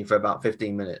entertain me for about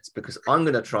 15 minutes because I'm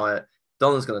going to try it.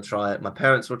 Donna's going to try it. My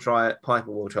parents will try it.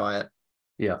 Piper will try it.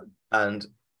 Yeah. And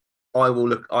I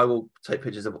will take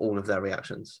pictures of all of their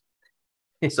reactions.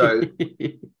 So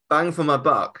bang for my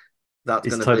buck. That's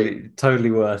going to be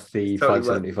totally worth the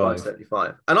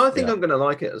 $5.75. And I think I'm going to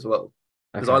like it as well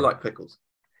because I like pickles.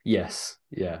 Yes.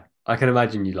 Yeah. I can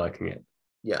imagine you liking it.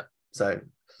 Yeah. So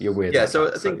you're weird. Yeah. So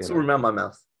I think it's all around my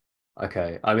mouth.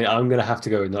 Okay. I mean, I'm going to have to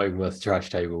go with not even worth the trash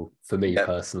table for me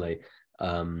personally.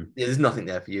 There's nothing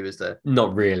there for you, is there?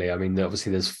 Not really. I mean,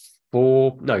 obviously there's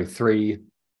three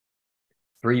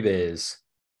beers,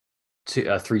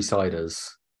 three ciders,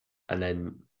 and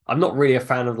then I'm not really a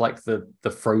fan of like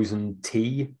the frozen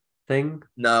tea thing.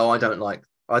 No, I don't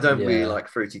really like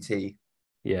fruity tea.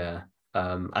 Yeah.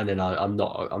 And then I'm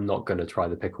not going to try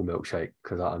the pickle milkshake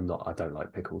because I don't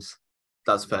like pickles.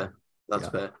 That's fair. That's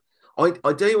fair.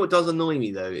 I tell you what does annoy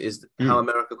me though is how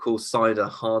America calls cider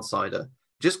hard cider.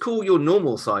 Just call your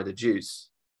normal cider juice,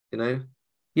 you know?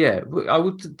 Yeah, I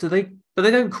would. Do they? But they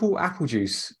don't call apple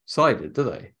juice cider, do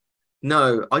they?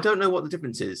 No, I don't know what the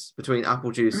difference is between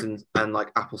apple juice and like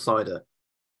apple cider.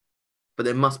 But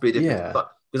there must be a difference. Yeah.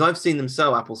 But Because I've seen them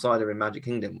sell apple cider in Magic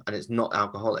Kingdom, and it's not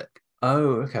alcoholic.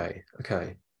 Oh, okay,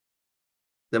 okay.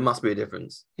 There must be a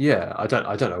difference. Yeah, I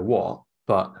don't know what,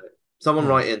 but Someone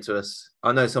write into us.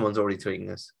 I know someone's already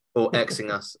tweeting us, or Xing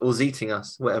us, or zeeting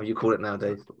us, whatever you call it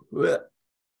nowadays.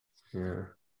 yeah.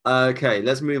 Okay,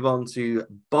 let's move on to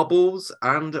Bubbles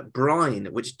and Brine,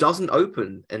 which doesn't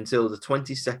open until the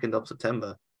 22nd of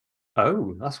September.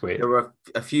 Oh, that's weird. There are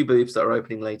a few booths that are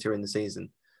opening later in the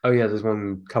season. Oh yeah, there's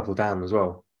one couple down as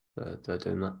well. They're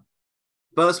doing that.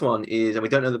 First one is, and we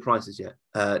don't know the prices yet,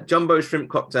 Jumbo Shrimp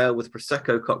Cocktail with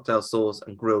Prosecco cocktail sauce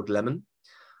and grilled lemon,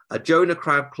 a Jonah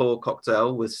Crab Claw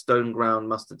cocktail with stone ground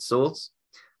mustard sauce,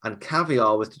 and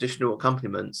caviar with traditional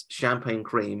accompaniments, champagne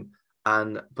cream,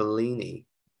 and Bellini.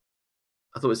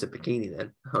 I thought it said bikini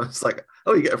then. I was like,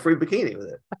 oh, you get a free bikini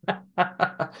with it.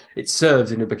 It's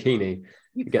served in a bikini.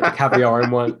 You get the caviar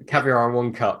in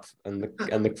one cup and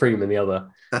the cream in the other.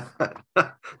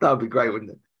 That would be great,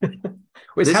 wouldn't it?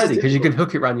 Well, it's This is handy because you can difficult.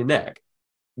 hook it around your neck,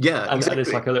 Yeah, and exactly.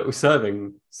 it's like a little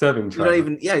serving You tray.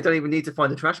 don't even need to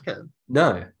find a trash can.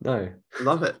 No.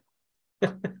 Love it.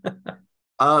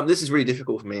 This is really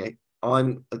difficult for me.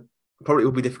 Probably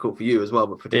will be difficult for you as well,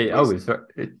 but for different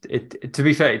reasons. To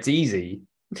be fair, it's easy.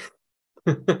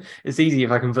 It's easy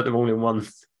if I can put them all in one.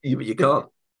 But you can't.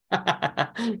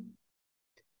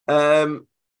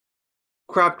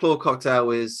 Crab claw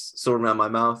cocktail is soaring around my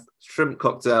mouth. Shrimp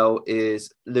cocktail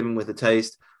is living with the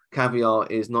taste. Caviar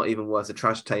is not even worth a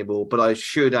trash table, but I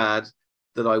should add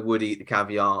that I would eat the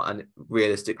caviar, and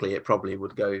realistically, it probably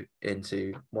would go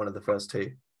into one of the first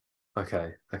two.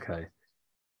 Okay.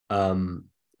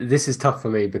 This is tough for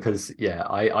me because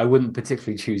I wouldn't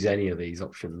particularly choose any of these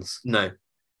options. No.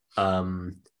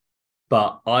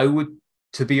 But I would,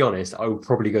 to be honest, I would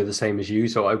probably go the same as you.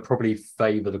 So I would probably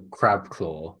favour the crab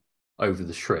claw over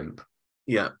the shrimp.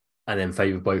 Yeah. And then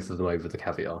favour both of them over the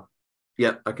caviar.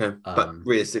 Yeah. Okay. But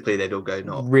realistically, they'd all go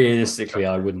not. Realistically,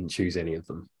 I wouldn't choose any of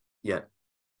them. Yeah.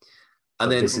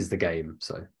 And then this is the game.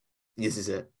 So this is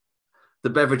it. The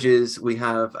beverages, we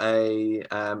have a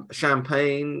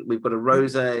champagne, we've got a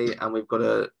rosé, and we've got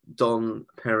a Dom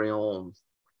Perignon.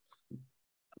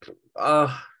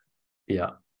 Yeah.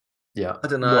 I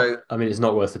don't know. It's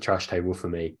not worth the trash table for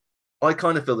me. I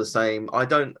kind of feel the same.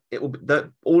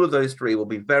 All of those three will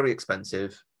be very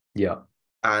expensive. Yeah.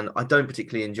 And I don't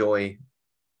particularly enjoy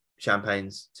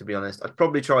champagnes, to be honest. I'd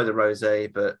probably try the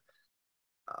rosé, but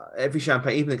every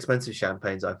champagne, even expensive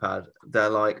champagnes I've had,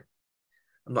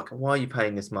 I'm like, why are you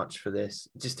paying this much for this?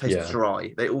 It just tastes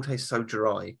dry. They all taste so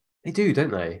dry. They do,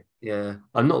 don't they? Yeah.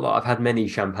 I'm not that I've had many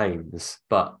champagnes,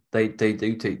 but they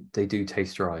do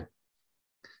taste dry.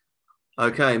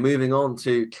 Okay, moving on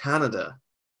to Canada.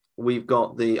 We've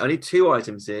got only two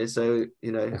items here, so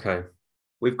Okay.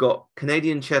 We've got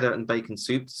Canadian cheddar and bacon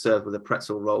soup served with a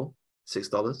pretzel roll,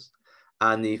 $6,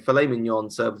 and the filet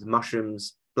mignon served with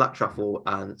mushrooms, black truffle,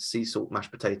 and sea salt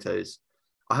mashed potatoes.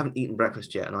 I haven't eaten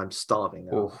breakfast yet, and I'm starving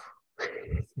now.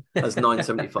 That's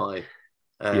 $9.75.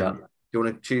 Yeah. Do you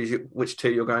want to choose which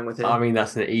two you're going with here? I mean,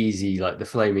 that's an easy, like the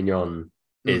filet mignon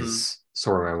is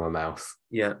soaring around my mouth.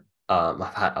 Yeah.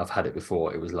 I've had it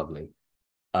before. It was lovely.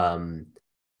 And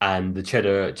the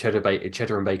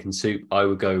cheddar and bacon soup, I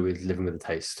would go with living with the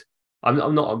taste.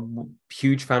 I'm not a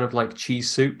huge fan of like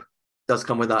cheese soup. Does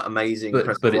come with that amazing but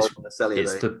roll from the cellar,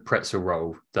 it's the pretzel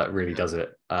roll that really does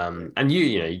it. And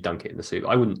you dunk it in the soup.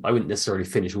 I wouldn't necessarily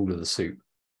finish all of the soup,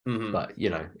 but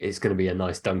it's going to be a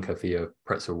nice dunker for your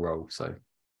pretzel roll. So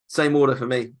same order for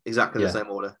me, exactly the same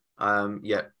order.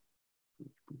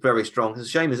 Very strong. It's a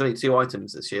shame there's only two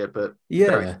items this year, but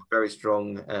very, very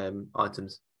strong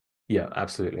items. Yeah,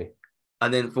 absolutely.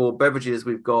 And then for beverages,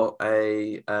 we've got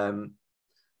the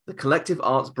Collective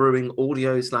Arts Brewing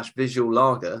audio/visual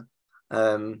lager.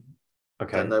 Okay. I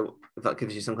don't know if that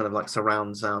gives you some kind of like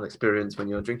surround sound experience when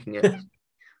you're drinking it.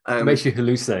 It makes you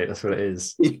hallucinate. That's what it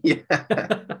is. Yeah.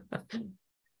 For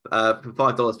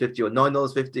 $5.50 or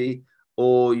 $9.50,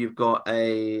 or you've got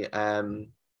a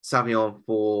Sauvignon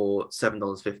for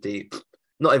 $7.50.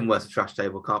 Not even worth a trash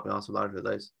table. Can't be asked for either of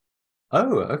those.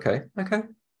 Oh, okay.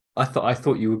 I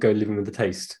thought you would go living with the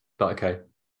taste, but okay.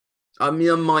 I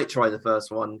mean, I might try the first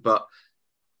one, but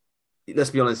let's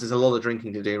be honest, there's a lot of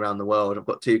drinking to do around the world. I've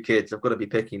got two kids. I've got to be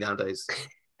picky nowadays.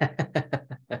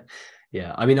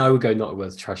 Yeah, I mean, I would go not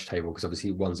worth trash table because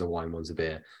obviously one's a wine, one's a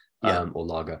beer, or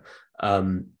lager.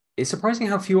 It's surprising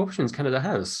how few options Canada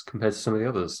has compared to some of the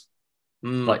others.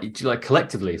 Like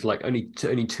collectively, for like only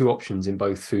two options in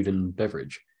both food and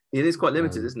beverage. It is quite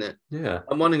limited, isn't it? Yeah.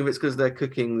 I'm wondering if it's because they're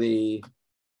cooking the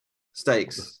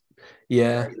steaks.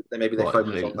 Yeah. Maybe they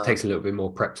focus on that. It takes a little bit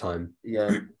more prep time.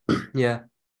 Yeah. Yeah.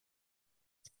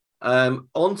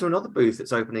 On to another booth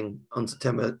that's opening on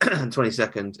September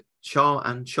 22nd, Char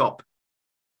and Chop.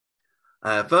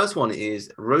 First one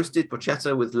is roasted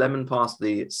porchetta with lemon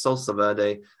parsley, salsa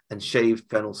verde, and shaved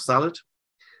fennel salad.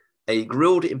 A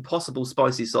grilled impossible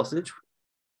spicy sausage.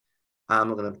 I'm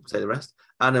not going to say the rest.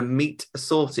 And a meat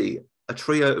assorti, a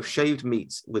trio of shaved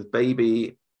meats with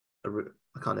baby, I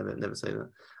can't never say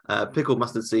that, pickled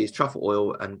mustard seeds, truffle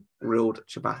oil, and grilled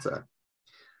ciabatta.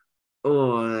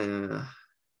 Oh,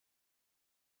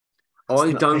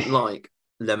 I don't like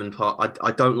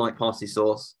I don't like parsley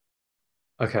sauce.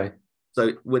 Okay.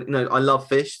 So I love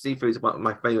fish. Seafood is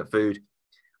my favorite food.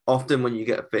 Often when you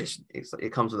get a fish,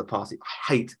 it comes with a parsley.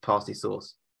 I hate parsley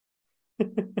sauce.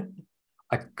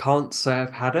 I can't say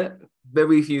I've had it.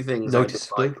 Very few things.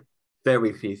 Noticeably. Like.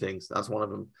 Very few things. That's one of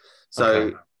them.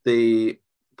 So the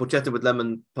porchetta with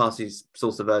lemon, parsley,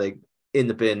 salsa verde in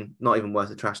the bin, not even worth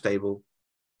the trash table.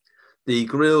 The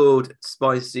grilled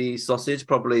spicy sausage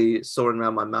probably soaring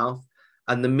around my mouth,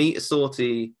 and the meat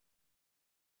assorti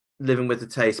living with the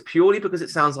taste purely because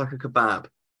it sounds like a kebab.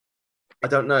 I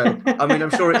don't know. I mean,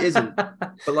 I'm sure it isn't,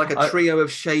 but like a trio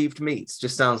of shaved meats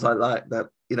just sounds like that.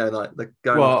 Like the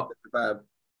going for the kebab.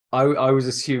 I was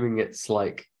assuming it's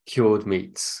like cured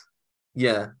meats.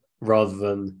 Yeah. Rather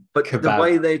than but kebab the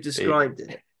way they've described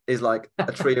it is like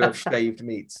a trio of shaved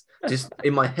meats. Just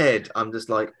in my head, I'm just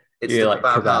like, it's the like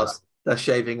kebab house. They're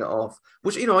shaving it off.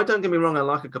 Which, I don't get me wrong, I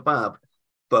like a kebab,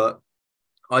 but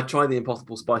I'd try the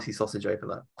impossible spicy sausage over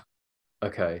that.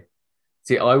 Okay.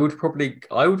 See, I would probably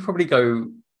go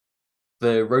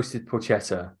the roasted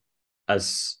porchetta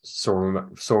as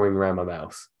soaring around my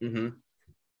mouth. Mm-hmm.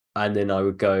 And then I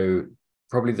would go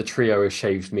probably the trio of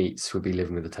shaved meats would be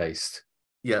living with the taste.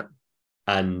 Yeah.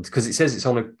 And because it says it's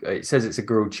a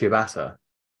grilled ciabatta.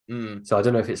 So I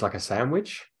don't know if it's like a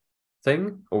sandwich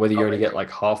thing or whether you only get like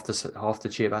half the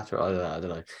ciabatta. I don't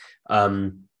know.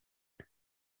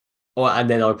 And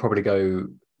then I'd probably go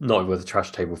not with the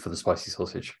trash table for the spicy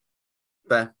sausage.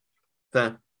 Fair.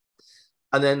 And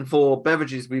then for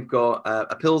beverages, we've got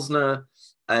a Pilsner,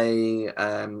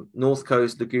 a North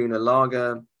Coast Laguna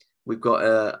Lager. We've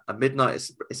got a midnight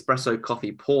espresso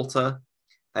coffee porter,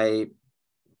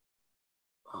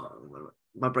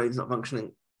 my brain's not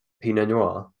functioning. Pinot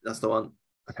Noir. That's the one.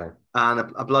 Okay.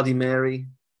 And a Bloody Mary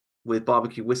with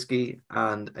barbecue whiskey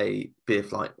and a beer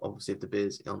flight, obviously, if the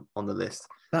beer's on the list.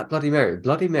 That Bloody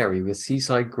Mary with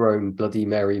seaside grown Bloody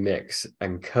Mary mix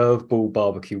and curveball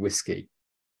barbecue whiskey.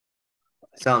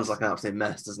 Sounds like an absolute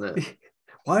mess, doesn't it?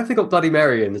 Why have they got Bloody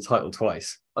Mary in the title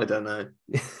twice? I don't know.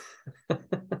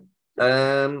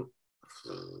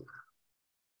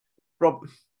 Rob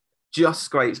just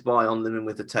scrapes by on living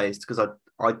with the taste because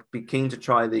I'd be keen to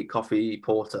try the coffee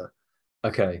porter.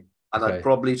 Okay. And I'd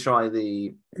probably try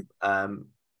the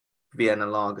Vienna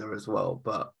lager as well,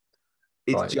 but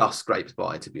it just scrapes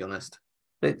by, to be honest.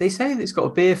 They say it's got a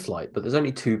beer flight, but there's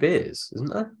only 2 beers,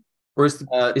 isn't there? Or is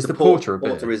the porter a beer?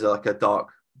 Porter is like a dark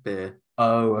beer.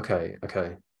 Oh, okay.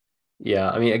 Yeah,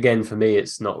 I mean, again, for me,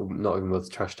 it's not even worth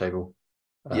the trash table.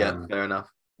 Yeah, fair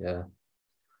enough. Yeah.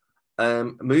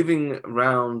 Moving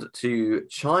round to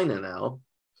China now.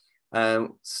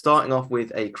 Starting off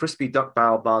with a crispy duck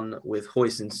bao bun with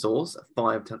hoisin sauce at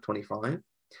 $5.25.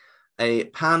 A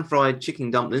pan-fried chicken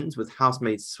dumplings with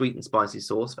house-made sweet and spicy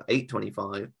sauce for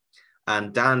 $8.25.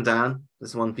 And Dan,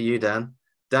 this is one for you, Dan.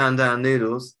 Dan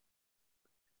noodles.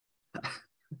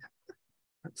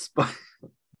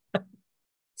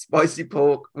 Spicy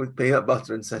pork with peanut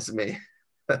butter and sesame.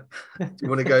 Do you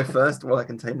want to go first while I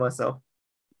contain myself?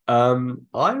 I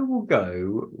will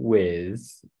go with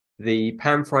the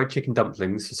pan-fried chicken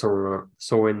dumplings for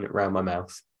soaring around my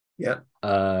mouth. Yeah.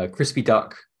 Crispy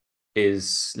duck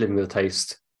is living with a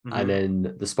taste, and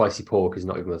then the spicy pork is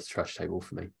not even worth the trash table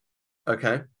for me.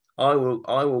 Okay, I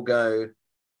will go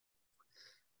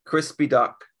crispy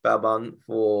duck bao bun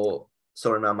for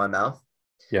soaring around my mouth.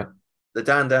 Yeah. The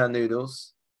Dan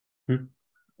noodles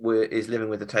is living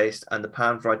with the taste, and the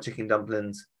pan-fried chicken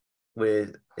dumplings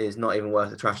is not even worth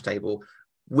the trash table,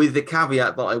 with the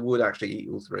caveat that I would actually eat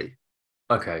all 3.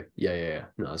 Okay. Yeah.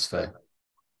 No, that's fair.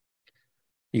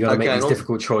 You got to make these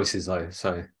difficult choices, though.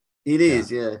 So it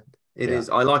is, yeah. It is.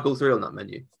 I like all 3 on that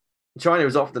menu. China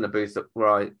is often a booth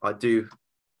where I do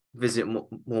visit more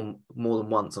than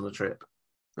once on a trip.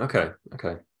 Okay.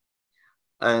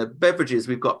 Beverages,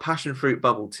 we've got passion fruit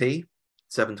bubble tea,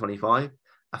 $7.25.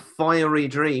 A fiery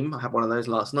dream, I had one of those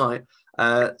last night.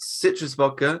 Citrus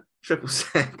vodka, triple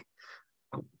sec,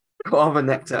 guava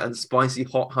nectar, and spicy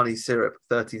hot honey syrup,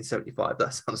 $13.75.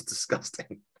 That sounds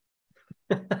disgusting.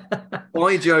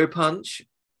 Baijiu punch,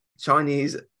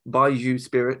 Chinese Baijiu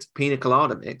Spirit Pina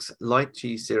Colada Mix,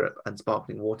 lychee syrup and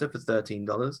sparkling water for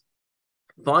 $13.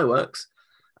 Fireworks,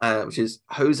 which is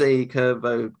Jose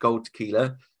Cuervo Gold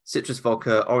Tequila, citrus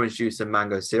vodka, orange juice, and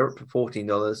mango syrup for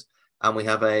 $14. And we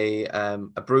have a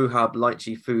Brew Hub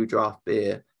lychee food draft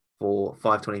beer for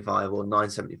 $5.25 or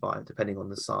 $9.75, depending on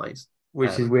the size.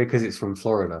 Which is weird because it's from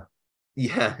Florida.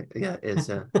 Yeah, it's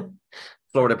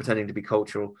Florida pretending to be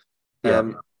cultural.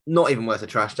 Yeah. Not even worth a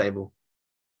trash table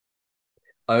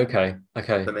Okay.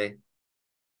 for me.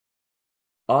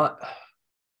 I'm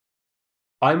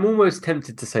almost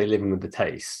tempted to say living with the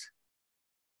taste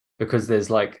because there's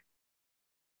like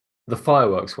the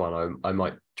fireworks one I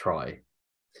might try.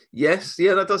 Yes,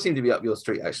 yeah, that does seem to be up your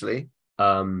street, actually.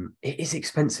 It is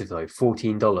expensive though,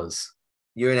 $14.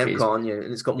 You're in EPCOT, aren't you?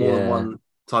 And it's got more than one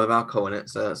type of alcohol in it,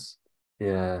 so that's...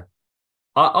 Yeah.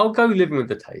 I'll go living with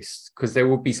the taste because there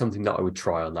will be something that I would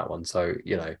try on that one. So,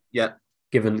 yeah,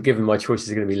 given my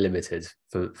choices are going to be limited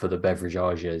for the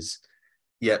beverages.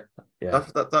 Yeah.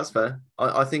 That's fair.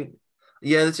 I think,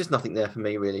 there's just nothing there for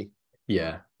me, really.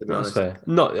 Yeah, to be honest. Fair.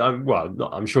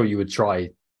 I'm sure you would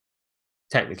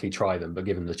technically try them, but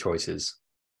given the choices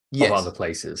of other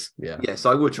places, Yes,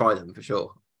 I would try them for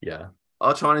sure. Yeah.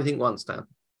 I'll try anything once, Dan.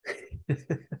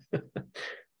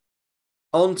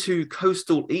 On to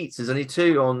coastal eats. There's only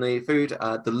two on the food.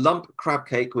 The lump crab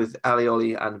cake with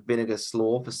alioli and vinegar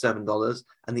slaw for $7,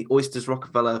 and the oysters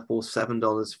Rockefeller for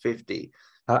 $7.50.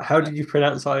 How did you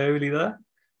pronounce aioli there?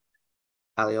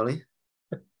 Alioli.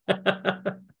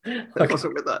 Okay. What's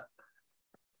wrong with that?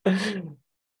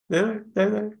 No,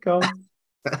 go on.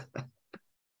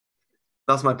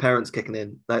 That's my parents kicking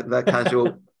in. That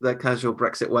casual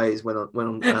Brexit ways when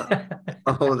on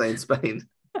holiday in Spain.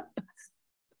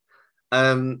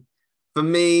 For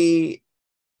me,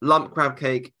 lump crab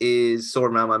cake is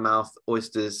soaring around my mouth.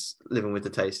 Oysters, living with the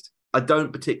taste. I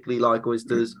don't particularly like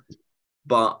oysters,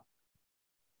 but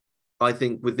I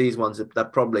think with these ones, they're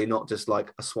probably not just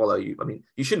like a swallow. You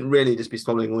shouldn't really just be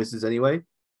swallowing oysters anyway,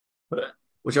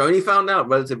 which I only found out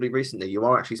relatively recently. You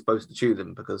are actually supposed to chew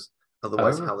them because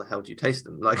otherwise, how the hell do you taste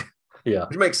them?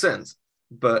 Which makes sense.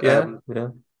 But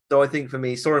So I think for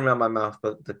me, soaring around my mouth,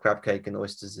 but the crab cake and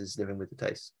oysters is living with the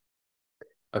taste.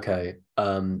 Okay.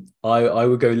 I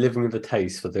would go living with the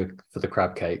taste for the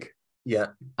crab cake. Yeah.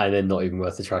 And then not even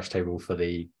worth the trash table for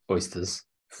the oysters.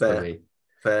 Fair.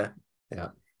 Yeah.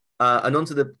 And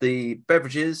onto the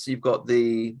beverages, you've got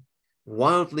the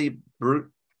Wildly Brut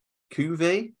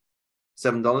Cuvée,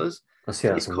 $7. I see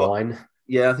that's wine.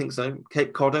 Yeah, I think so.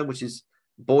 Cape Codder, which is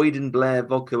Boyd and Blair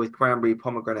vodka with cranberry,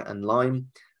 pomegranate, and lime,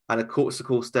 and a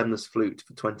Corsical stemless flute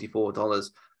for $24.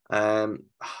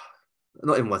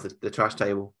 Not even worth the trash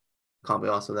table. Can't be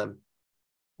asked for them.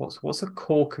 What's a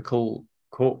corkical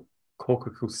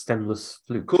stemless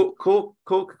flute?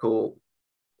 Corkical.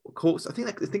 I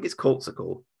think it's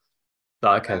Corsical.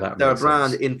 Okay, they're a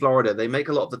brand in Florida. They make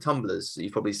a lot of the tumblers that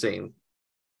you've probably seen.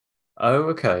 Oh,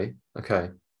 okay.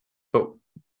 But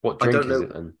what drink is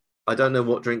it then? I don't know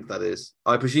what drink that is.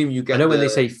 I presume you get. I know when they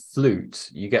say flute,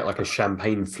 you get like a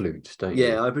champagne flute, don't you?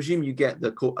 Yeah, I presume you get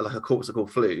like a Corsical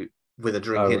flute with a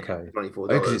drink in it. $24.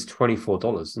 Because it's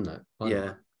 $24, isn't it?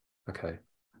 Yeah. Okay.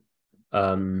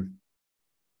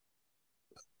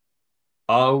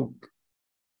 I'll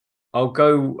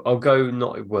go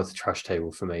not worth a trash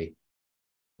table for me.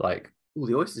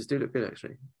 The oysters do look good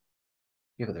actually.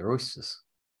 Yeah, but they're oysters.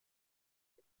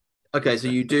 Okay, so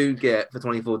you do get for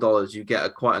 $24, you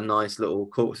get quite a nice little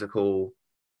Corsical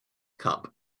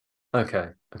cup. Okay.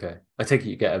 I take it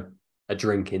you get a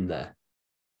drink in there.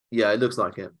 Yeah, it looks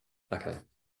like it. Okay.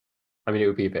 I mean, it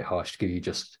would be a bit harsh to give you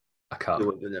just a cup. It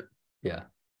would, wouldn't it? Yeah.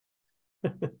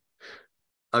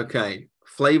 Okay.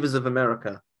 Flavors of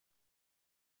America.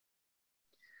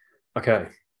 Okay.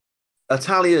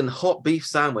 Italian hot beef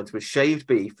sandwich with shaved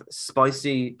beef,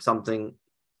 spicy something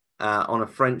on a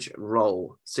French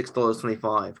roll,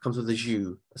 $6.25. Comes with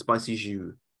a spicy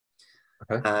jus.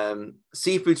 Okay.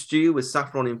 Seafood stew with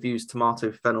saffron-infused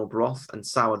tomato fennel broth and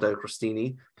sourdough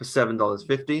crostini for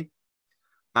 $7.50.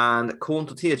 And corn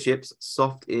tortilla chips,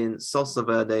 soft in salsa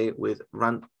verde with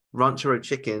ranchero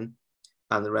chicken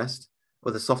and the rest,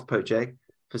 with a soft poached egg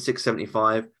for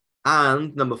 $6.75.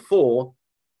 And number 4,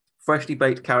 freshly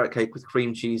baked carrot cake with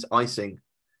cream cheese icing.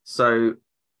 So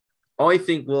I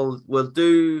think we'll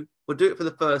do it for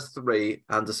the first 3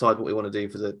 and decide what we want to do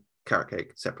for the carrot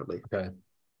cake separately. Okay.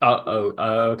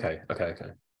 Okay.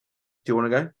 Do you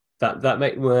want to go? That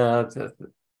make Do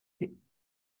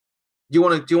you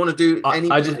want to do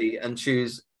anybody and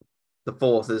choose the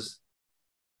 4th as?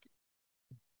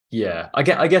 Yeah, I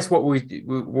guess what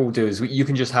we'll do is you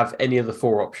can just have any of the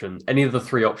four options, any of the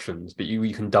three options, but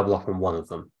you can double up on one of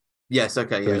them. Yes,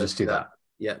 okay, So yeah, we let's just do that.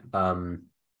 Yeah.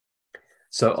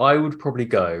 So I would probably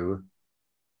go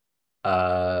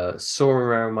soaring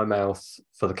around my mouth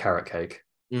for the carrot cake.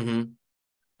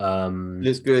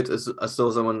 Looks good. I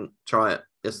saw someone try it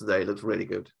yesterday. It looks really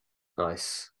good.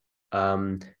 Nice.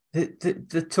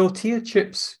 The tortilla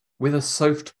chips with a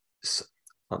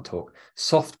can't talk,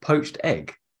 soft poached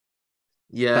egg.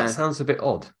 Yeah, That sounds a bit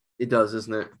odd. it does,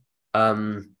 doesn't it?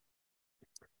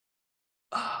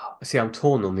 See, I'm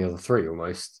torn on the other three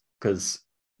almost because,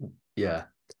 yeah,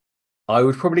 I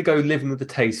would probably go living with the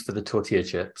taste for the tortilla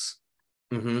chips,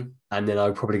 and then I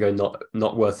would probably go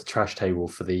not worth the trash table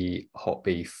for the hot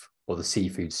beef or the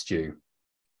seafood stew.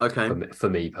 Okay. For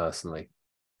me personally.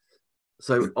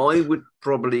 So I would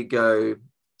probably go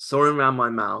soaring around my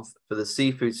mouth for the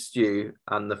seafood stew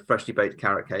and the freshly baked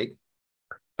carrot cake.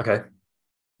 Okay.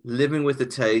 Living with the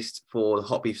taste for the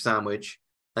hot beef sandwich,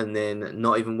 and then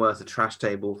not even worth the trash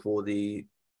table for the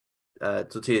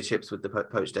tortilla chips with the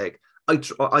poached egg.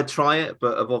 I try it,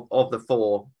 but of the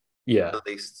four, yeah, at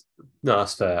least. No,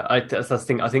 that's fair. That's the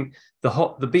thing. I think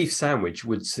the beef sandwich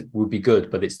would be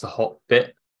good, but it's the hot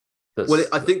bit.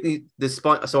 I think the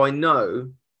spice. So I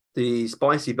know the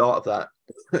spicy part of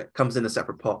that comes in a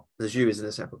separate pot. The jus is in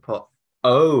a separate pot.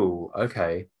 Oh,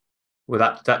 okay.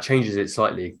 Well, that changes it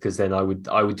slightly because then I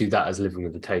would do that as living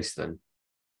with the taste then,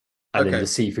 and then the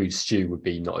seafood stew would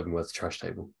be not even worth the trash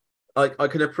table. I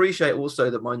can appreciate also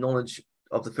that my knowledge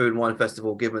of the Food and Wine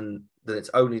Festival, given that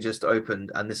it's only just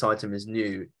opened and this item is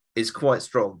new, is quite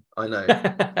strong. I know.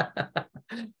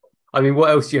 I mean,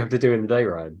 what else do you have to do in the day,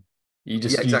 Ryan? You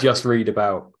just read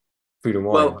about food and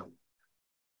wine. Well,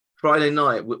 Friday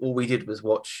night, all we did was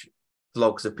watch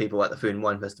vlogs of people at the Food and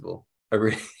Wine Festival. Oh,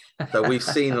 really? So we've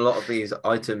seen a lot of these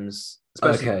items,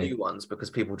 especially new ones,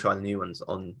 because people try the new ones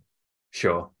on.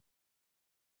 Sure.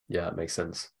 Yeah, it makes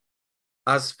sense.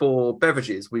 As for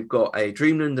beverages, we've got a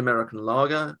Dreamland American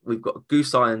Lager, we've got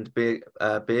Goose Island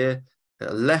beer,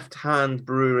 Left Hand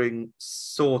Brewing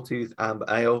Sawtooth Amber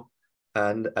Ale,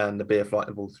 and the Beer Flight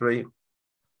of all three.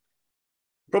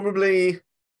 Probably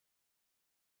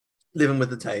living with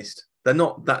the taste. They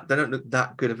don't look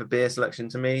that good of a beer selection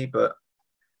to me, but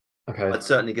I'd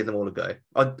certainly give them all a go.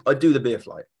 I'd do the Beer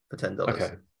Flight for $10.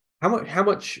 Okay. How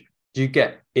much do you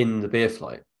get in the Beer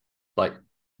Flight? Like,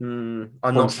 I'm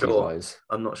not sure.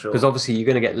 I'm not sure because obviously you're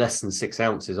going to get less than 6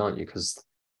 ounces, aren't you?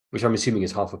 Which I'm assuming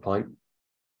is half a pint.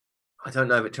 I don't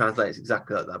know if it translates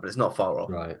exactly like that, but it's not far off.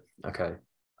 Right. Okay.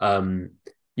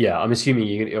 Yeah, I'm assuming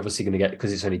you're obviously going to get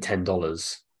because it's only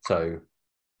 $10. So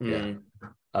yeah.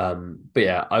 But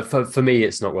yeah, for me,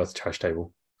 it's not worth the trash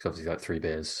table because obviously like 3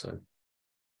 beers. So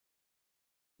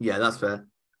yeah, that's fair.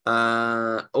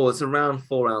 It's around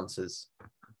 4 ounces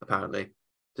apparently.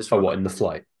 Just what in the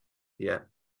flight? Yeah.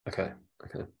 Okay.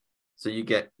 So you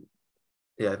get,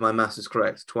 if my maths is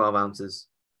correct, 12 ounces.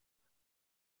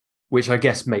 Which I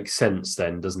guess makes sense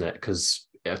then, doesn't it? Because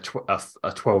a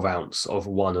 12 ounce of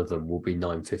one of them will be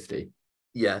 $9.50.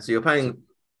 Yeah, so you're paying,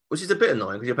 which is a bit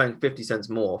annoying because you're paying 50 cents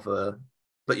more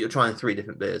but you're trying 3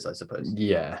 different beers, I suppose.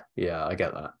 Yeah, I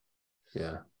get that.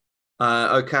 Yeah.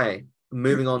 Okay,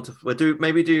 moving on to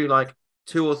maybe do like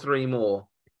 2 or 3 more.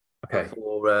 Okay.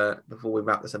 Before we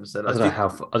wrap this episode, I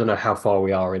don't know how far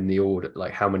we are in the order,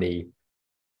 like how many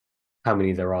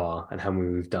there are and how many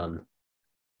we've done.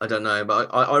 I don't know,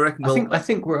 but I reckon. I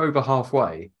think we're over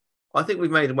halfway. I think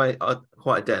we've made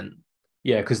quite a dent.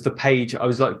 Yeah, because the page, I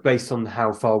was like based on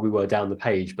how far we were down the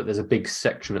page, but there's a big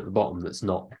section at the bottom that's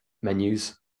not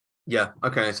menus. Yeah.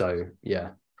 Okay. So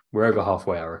yeah, we're over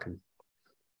halfway, I reckon.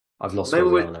 I've lost where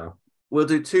we are now. We'll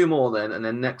do 2 more then, and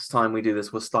then next time we do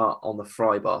this, we'll start on the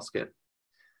fry basket.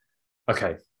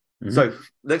 Okay. Mm-hmm. So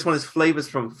next one is flavors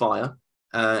from fire.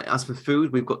 As for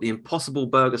food, we've got the Impossible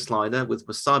Burger Slider with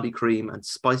wasabi cream and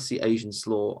spicy Asian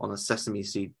slaw on a sesame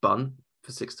seed bun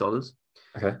for $6.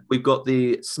 Okay. We've got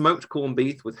the smoked corned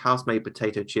beef with house-made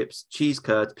potato chips, cheese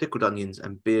curd, pickled onions,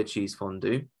 and beer cheese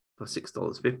fondue for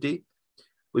 $6.50.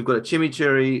 We've got a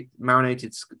chimichurri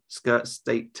marinated skirt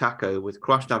steak taco with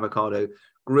crushed avocado,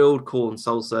 grilled corn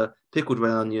salsa, pickled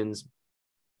red onions.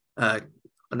 I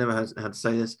never had to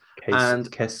say this.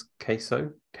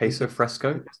 Queso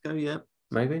fresco. Yeah.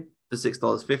 Maybe. For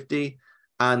 $6.50.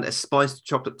 And a spiced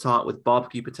chocolate tart with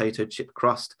barbecue potato chip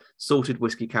crust, salted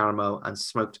whiskey caramel, and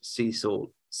smoked sea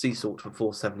salt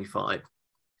for $4.75.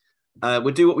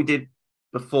 We'll do what we did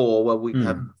before, where we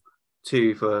have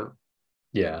 2 for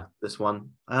this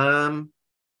one. I'm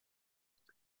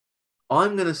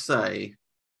gonna say,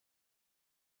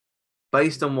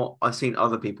 based on what I've seen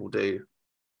other people do,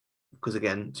 because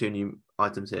again, 2 new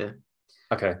items here.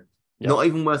 Okay. Yep. Not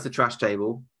even worth the trash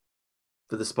table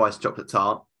for the spiced chocolate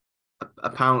tart.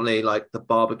 Apparently, like the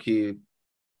barbecue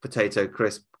potato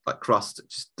crisp like crust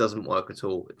just doesn't work at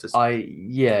all. It just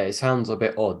it sounds a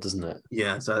bit odd, doesn't it?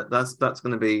 yeah, so that's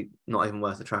going to be not even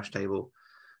worth the trash table.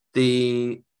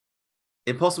 The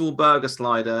Impossible Burger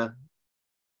slider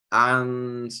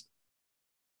and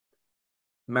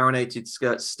marinated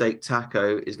skirt steak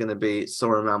taco is going to be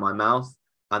sore around my mouth,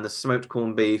 and the smoked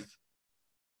corned beef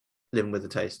living with the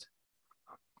taste.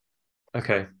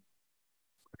 Okay.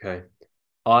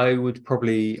 I would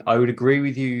agree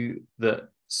with you that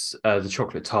the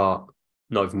chocolate tart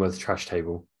not even worth the trash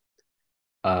table.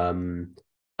 And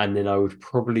then I'd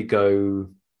probably go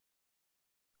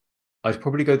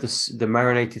the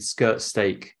marinated skirt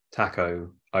steak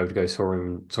taco. I would go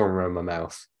soaring around my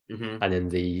mouth, and then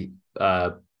the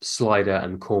slider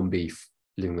and corned beef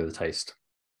living with the taste.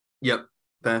 Yep,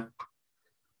 fair.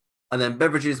 And then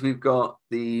beverages, we've got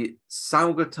the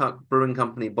Saugatuck Brewing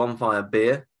Company Bonfire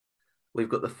beer. We've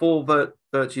got the Four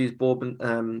Virtues bourbon,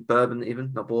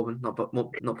 even not bourbon, not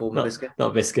bourbon biscuit,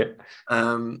 not biscuit.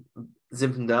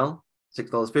 Zinfandel,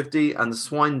 $6.50, and the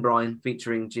Swine Brine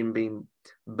featuring Jim Beam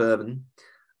bourbon.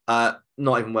 Not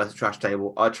even worth the trash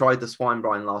table. I tried the Swine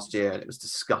Brine last year and it was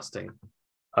disgusting.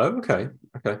 Oh, okay.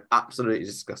 Absolutely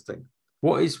disgusting.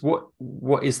 What is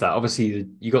that? Obviously,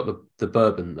 you got the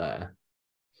bourbon there,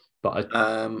 but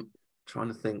trying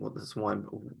to think what the swine.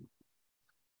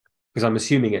 Because I'm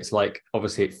assuming it's like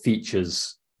obviously it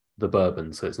features the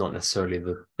bourbon, so it's not necessarily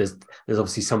there's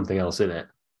obviously something else in it.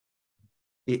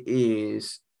 It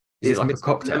is. Is it like a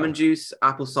cocktail? Lemon juice,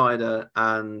 apple cider,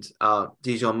 and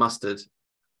Dijon mustard.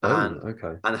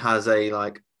 Okay. And has a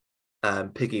like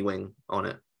piggy wing on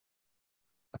it.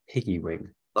 A piggy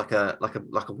wing. Like a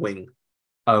wing.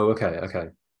 Oh,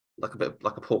 okay. Like a bit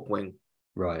like a pork wing.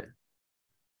 Right.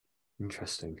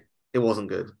 Interesting. It wasn't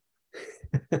good.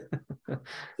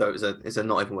 So it's a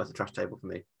not even worth the trash table for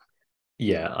me.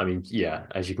 Yeah, I mean, yeah,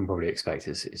 as you can probably expect,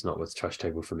 it's not worth the trash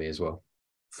table for me as well.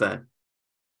 Fair.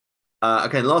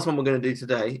 Okay, the last one we're going to do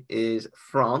today is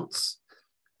France.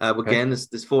 Again,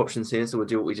 there's 4 options here, so we'll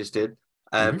do what we just did.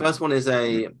 First one is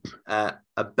a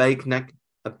beignet.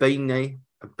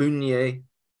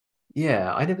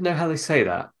 Yeah, I never know how they say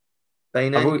that.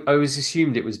 Beignet. I always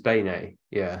assumed it was beignet.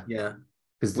 Yeah. Yeah.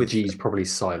 Because the G is probably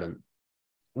silent.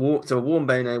 So a warm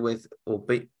beignet with or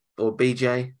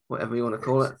BJ, whatever you want to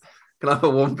call it. Can I have a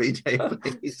warm BJ,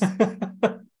 please?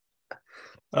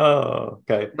 Oh,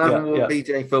 okay. Can I have a warm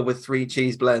BJ filled with 3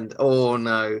 cheese blend? Oh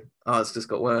no! Oh, it's just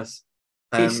got worse.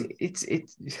 It's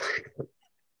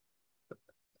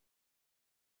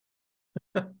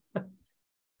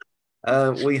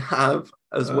we have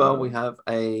as well. We have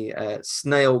a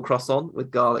snail croissant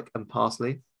with garlic and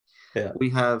parsley. Yeah. We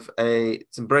have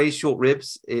some braised short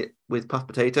ribs with puffed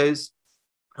potatoes,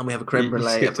 and we have a creme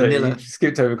brulee. You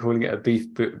skipped over calling it a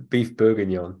beef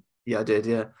bourguignon. Yeah, I did.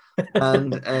 Yeah,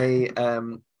 and a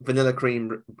vanilla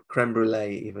creme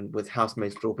brulee, even with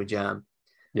house-made strawberry jam.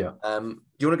 Yeah. Do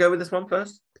you want to go with this one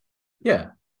first? Yeah.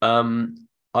 I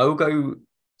will go.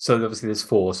 So obviously there's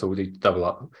 4, so we'll do double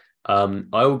up. I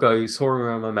will go soaring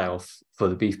around my mouth for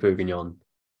the beef bourguignon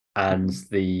and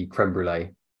the creme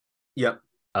brulee. Yep.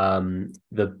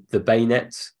 The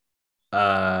bayonet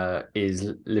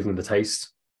is living the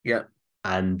taste. Yep.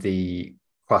 And the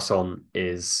croissant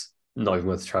is not even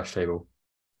worth the trash table.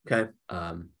 Okay.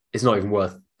 It's not even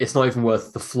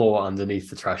worth the floor underneath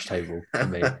the trash table for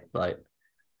me. Like,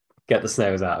 get the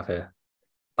snails out of here.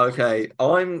 Okay,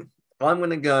 I'm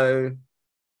gonna go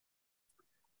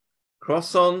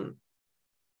croissant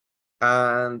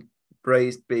and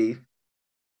braised beef.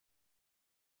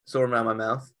 Saw around my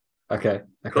mouth. Okay.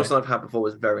 Croissant I've had before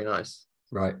was very nice.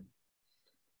 Right.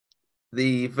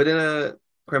 The vanilla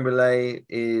creme brulee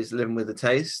is living with the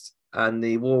taste, and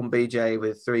the warm BJ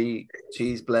with 3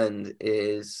 cheese blend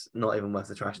is not even worth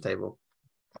the trash table.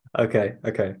 Okay.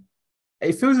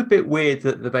 It feels a bit weird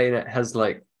that the bayonet has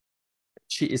like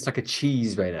it's like a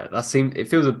cheese bayonet. It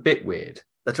feels a bit weird.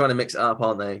 They're trying to mix it up,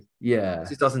 aren't they? Yeah. It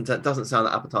just doesn't sound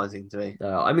that appetizing to me.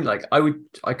 I mean, like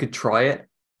I could try it,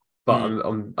 but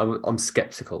I'm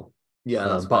skeptical.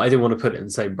 Yeah, but I didn't want to put it in the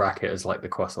same bracket as like the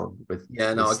croissant with.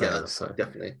 Yeah, no, I get that. So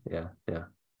Definitely. Yeah.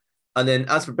 And then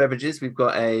as for beverages, we've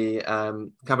got a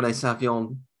Cabernet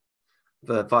Sauvignon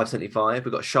for $5.75.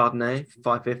 We've got Chardonnay for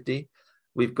 $5.50.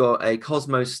 We've got a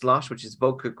Cosmos Slush, which is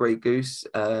vodka, Grey Goose,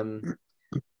 Grand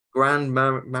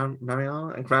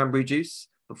Marnier and cranberry juice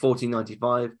for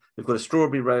 $14.95. We've got a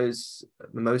Strawberry Rose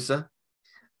Mimosa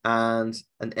and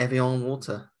an Evian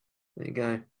water. There you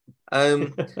go.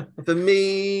 For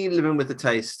me, living with the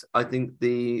taste, I think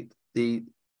the the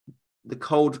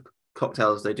cold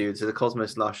cocktails they do, so the Cosmo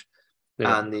Slush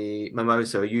and the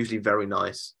Mimosa are usually very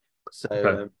nice.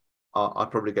 So I'll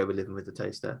probably go with living with the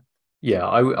taste there. Yeah,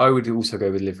 I would also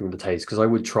go with living with the taste because I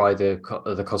would try the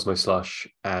Cosmo Slush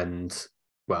and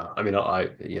well, I mean, I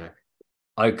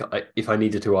if I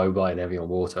needed to, I would buy an Evian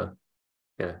water.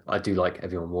 Yeah, I do like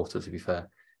Evian water. To be fair,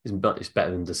 it's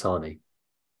better than Dasani.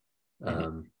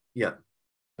 Yeah,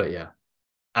 but yeah,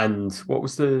 and what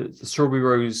was the strawberry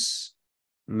rose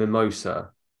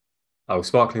mimosa? Oh,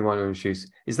 sparkling wine orange juice.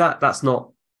 Is that's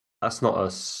not a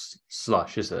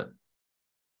slush, is it?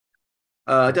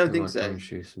 I don't think so. Orange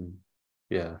juice and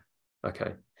yeah,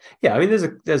 okay, yeah. I mean,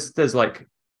 there's like,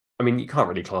 I mean, you can't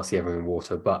really class the Evian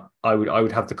water, but I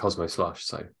would have the Cosmo Slush.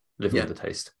 So living with the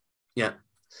taste. Yeah.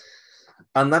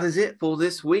 And that is it for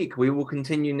this week. We will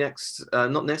continue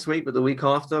not next week, but the week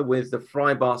after with the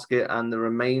fry basket and the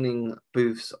remaining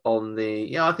booths on the.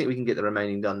 Yeah, I think we can get the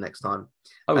remaining done next time.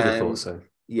 I would have thought so.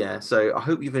 Yeah, so I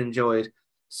hope you've enjoyed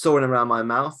soaring around my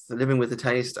mouth, living with the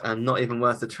taste, and not even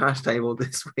worth the trash table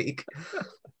this week.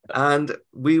 And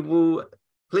we will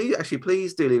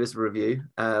please do leave us a review.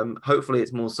 Hopefully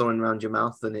it's more soaring around your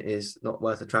mouth than it is not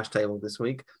worth the trash table this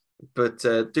week. But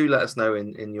do let us know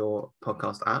in your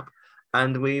podcast app.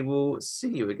 And we will see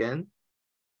you again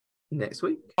next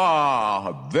week.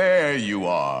 Ah, there you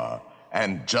are.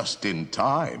 And just in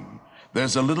time.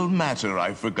 There's a little matter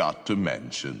I forgot to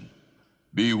mention.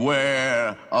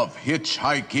 Beware of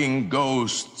hitchhiking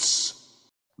ghosts.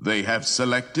 They have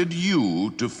selected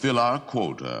you to fill our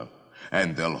quota,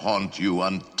 and they'll haunt you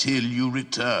until you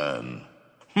return.